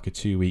maybe like a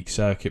 2-week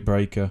circuit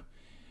breaker.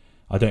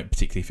 I don't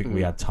particularly think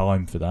we had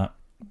time for that.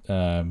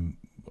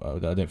 I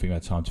don't think we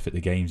had time to fit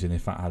the games in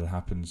if that had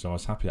happened, so I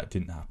was happy that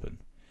didn't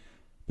happen.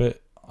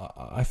 But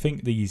I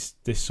think this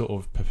sort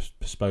of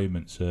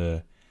postponements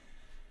are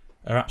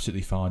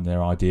absolutely fine.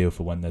 They're ideal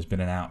for when there's been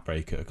an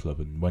outbreak at a club,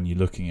 and when you're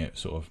looking at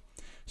sort of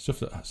stuff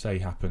that, say,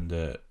 happened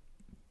at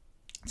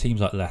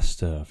teams like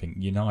Leicester. I think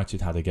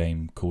United had a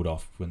game called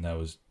off when there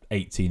was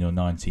 18 or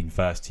 19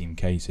 first team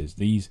cases.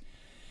 These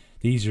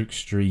are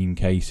extreme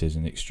cases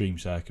and extreme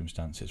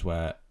circumstances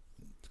where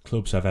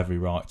clubs have every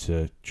right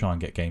to try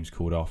and get games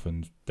called off,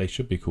 and they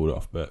should be called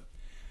off. But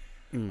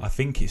I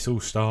think it's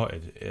all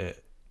started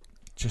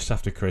just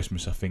after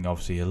Christmas. I think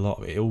obviously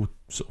it all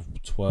sort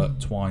of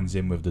twines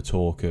in with the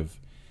talk of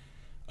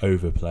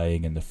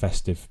overplaying and the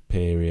festive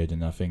period.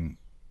 And I think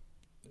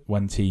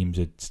when teams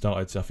had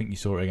started, I think you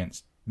saw it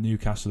against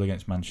Newcastle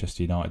against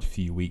Manchester United a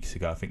few weeks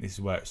ago. I think this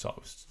is where it sort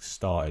of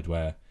started,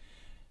 where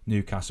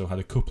Newcastle had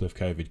a couple of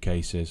COVID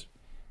cases,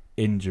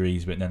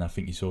 injuries, but then I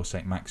think you saw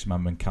St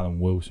Maximin and Callum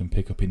Wilson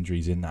pick up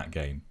injuries in that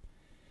game,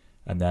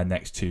 and their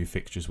next 2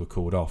 fixtures were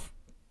called off.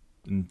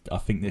 And I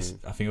think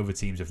other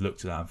teams have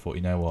looked at that and thought,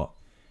 you know what,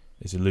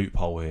 there's a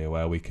loophole here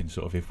where we can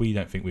sort of, if we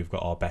don't think we've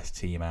got our best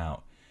team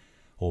out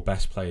or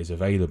best players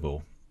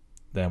available,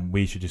 then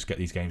we should just get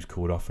these games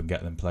called off and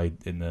get them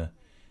played in the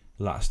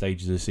latter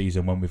stages of the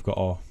season when we've got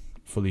our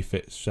fully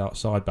fit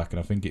side back. And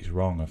I think it's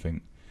wrong. I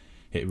think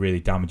it really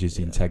damages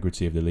the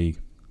integrity of the league.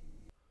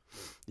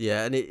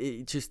 Yeah, and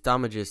it just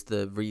damages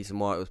the reason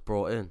why it was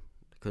brought in,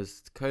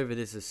 because COVID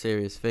is a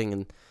serious thing,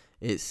 and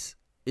it's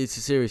a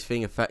serious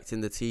thing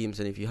affecting the teams.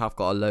 And if you have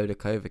got a load of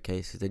COVID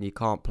cases, then you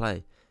can't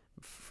play.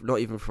 Not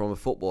even from a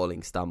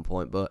footballing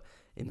standpoint, but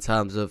in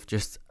terms of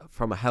just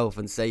from a health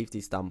and safety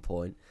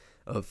standpoint,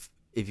 of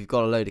if you've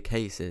got a load of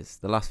cases,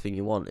 the last thing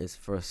you want is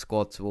for a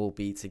squad to all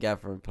be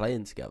together and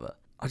playing together.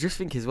 I just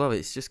think as well,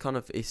 it's just kind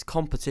of, it's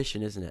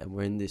competition, isn't it? And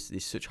we're in this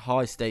such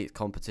high stakes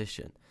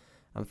competition,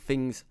 and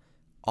things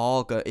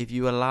are if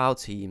you allow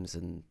teams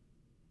and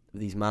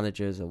these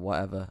managers or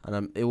whatever,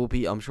 and it will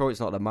be, I'm sure it's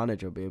not the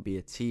manager, but it'll be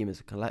a team as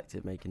a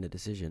collective making the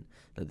decision,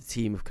 like the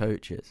team of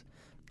coaches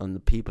and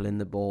the people in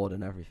the board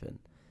and everything.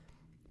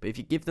 But if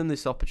you give them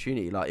this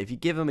opportunity, like if you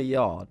give them a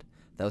yard,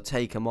 they'll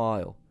take a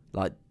mile.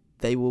 Like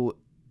they will,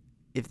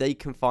 if they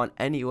can find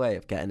any way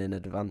of getting an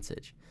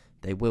advantage,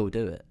 they will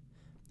do it.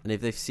 And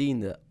if they've seen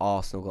that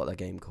Arsenal got their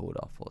game called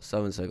off or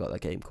so-and-so got their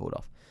game called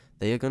off,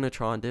 they are going to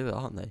try and do it,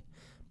 aren't they?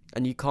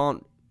 And you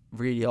can't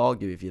really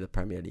argue if you're the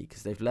Premier League,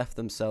 because they've left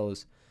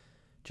themselves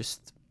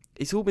just,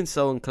 it's all been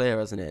so unclear,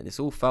 hasn't it? And it's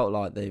all felt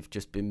like they've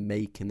just been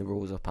making the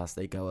rules up as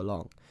they go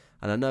along.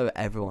 And I know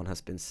everyone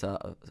has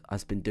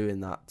been doing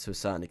that to a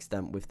certain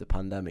extent with the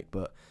pandemic,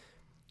 but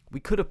we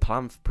could have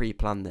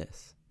pre-planned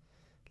this.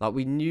 Like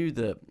we knew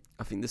that,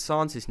 I think the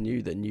scientists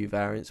knew that new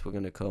variants were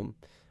going to come,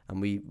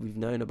 and we've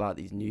known about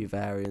these new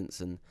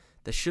variants, and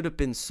there should have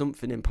been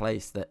something in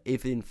place that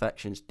if the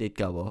infections did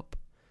go up,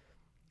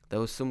 there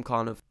was some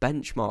kind of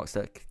benchmarks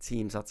that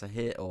teams had to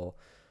hit,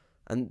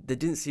 and there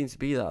didn't seem to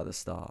be that at the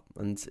start.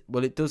 And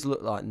well, it does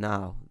look like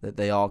now that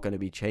they are going to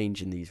be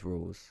changing these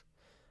rules,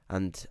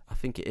 and I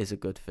think it is a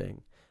good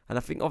thing. And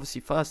I think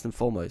obviously first and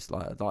foremost,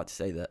 like I'd like to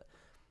say that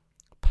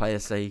player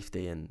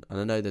safety, and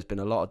I know there's been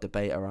a lot of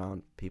debate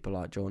around people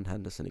like John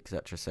Henderson,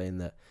 etc., saying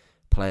that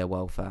player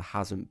welfare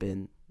hasn't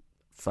been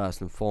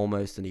first and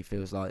foremost, and he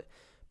feels like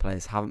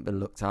players haven't been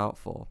looked out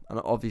for. And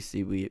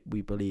obviously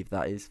we believe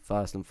that is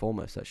first and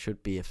foremost. That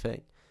should be a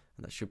thing,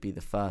 and that should be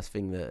the first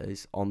thing that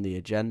is on the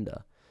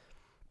agenda.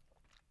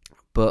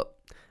 But,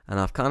 and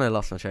I've kind of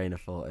lost my train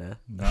of thought here.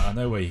 No, I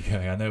know where you're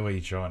going. I know where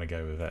you're trying to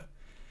go with it.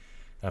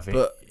 I think.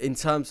 But in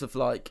terms of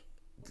like,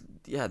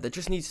 yeah, there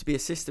just needs to be a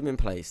system in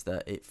place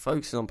that it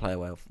focuses on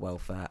player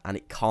welfare, and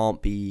it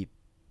can't be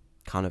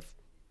kind of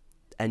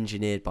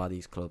engineered by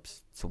these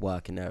clubs to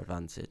work in their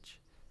advantage.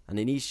 And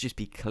it needs to just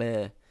be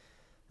clear.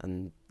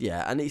 And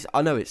yeah, and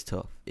I know it's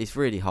tough. It's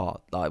really hard.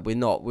 Like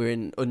we're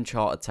in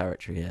uncharted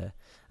territory here,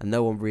 and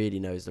no one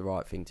really knows the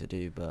right thing to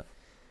do. But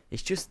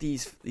it's just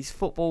these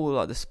football,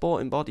 like the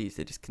sporting bodies,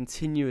 they just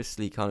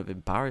continuously kind of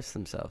embarrass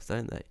themselves,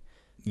 don't they?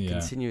 Yeah.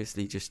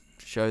 Continuously just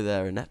show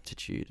their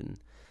ineptitude. And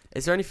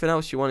is there anything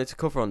else you wanted to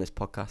cover on this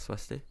podcast,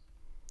 Westy?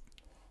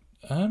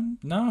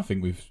 No, I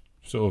think we've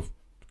sort of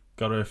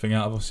got everything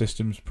out of our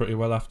systems pretty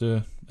well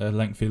after a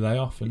lengthy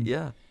layoff, and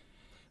yeah,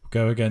 we'll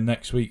go again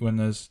next week when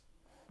there's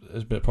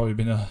probably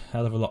been a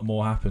hell of a lot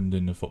more happened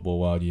in the football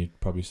world, you'd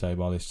probably say,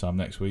 by this time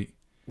next week.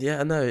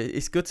 Yeah, no,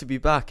 it's good to be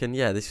back. And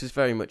yeah, this was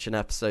very much an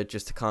episode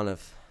just to kind of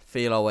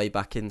feel our way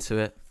back into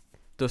it,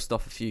 dust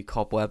off a few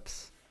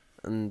cobwebs,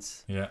 And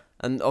Yeah.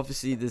 and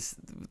obviously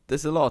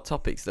there's a lot of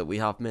topics that we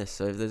have missed.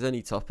 So if there's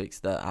any topics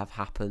that have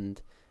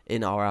happened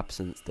in our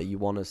absence that you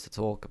want us to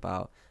talk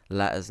about,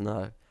 let us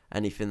know.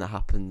 Anything that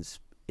happens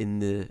in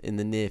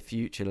the near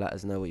future, let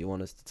us know what you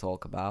want us to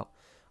talk about.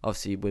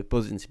 Obviously, we're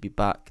buzzing to be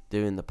back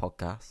doing the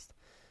podcast.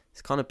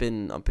 I've kind of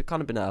been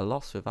at a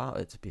loss without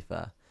it, to be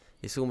fair.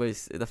 It's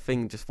almost the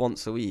thing just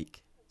once a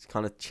week. It's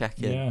kind of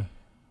check in, Yeah.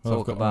 Well,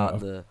 talk about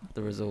the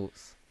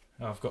results.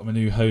 I've got my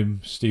new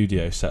home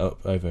studio set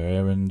up over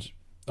here, and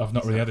I've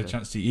not really had a Exactly.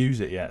 chance to use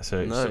it yet, so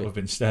it's sort of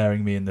been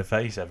staring me in the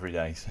face every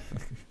day. So.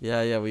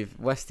 Yeah,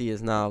 Westy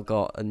has now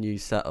got a new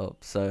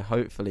setup, so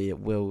hopefully it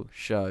will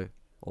show,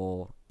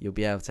 or you'll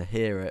be able to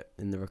hear it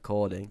in the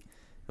recording.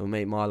 It will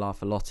make my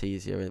life a lot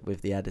easier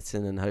with the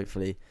editing, and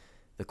hopefully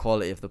the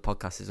quality of the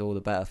podcast is all the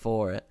better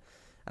for it.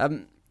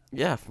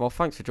 Yeah, well,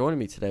 thanks for joining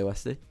me today,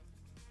 Westy.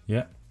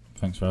 Yeah,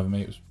 thanks for having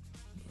me. It was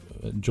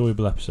an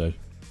enjoyable episode.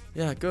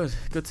 Yeah, good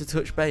to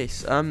touch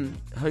base.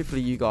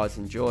 Hopefully you guys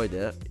enjoyed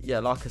it. Yeah,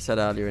 like I said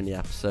earlier in the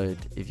episode,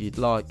 if you'd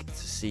like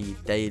to see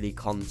daily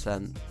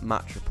content,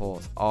 match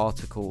reports,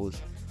 articles,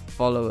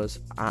 follow us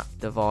at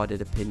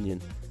Divided Opinion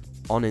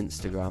on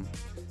Instagram.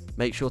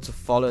 Make sure to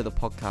follow the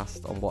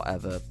podcast on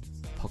whatever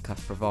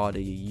podcast provider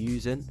you're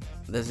using.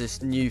 There's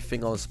this new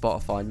thing on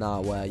Spotify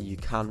now where you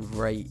can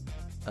rate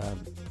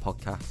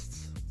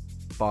podcasts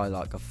by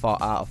like a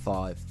 4 out of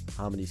 5,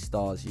 how many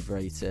stars you've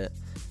rated it.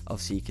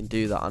 Obviously you can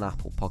do that on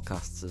Apple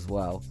Podcasts as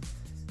well.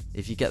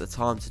 If you get the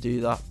time to do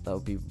that, that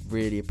would be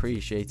really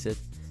appreciated.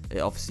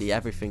 Obviously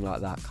everything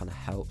like that kind of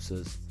helps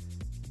us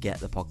get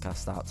the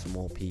podcast out to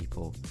more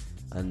people.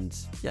 And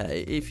yeah,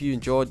 if you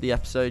enjoyed the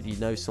episode, you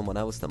know someone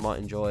else that might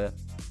enjoy it,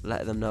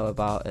 let them know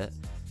about it.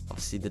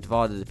 Obviously the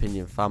Divided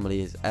Opinion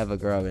family is ever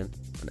growing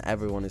and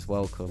everyone is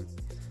welcome.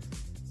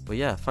 But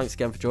yeah, thanks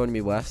again for joining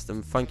me, West,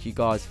 and thank you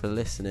guys for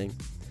listening.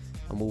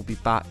 And we'll be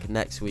back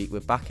next week.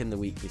 We're back in the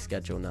weekly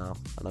schedule now,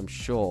 and I'm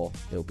sure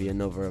it'll be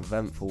another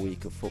eventful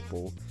week of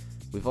football.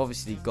 We've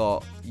obviously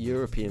got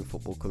European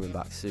football coming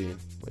back soon,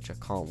 which I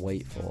can't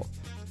wait for.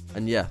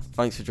 And yeah,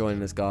 thanks for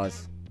joining us,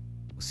 guys.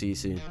 We'll see you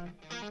soon.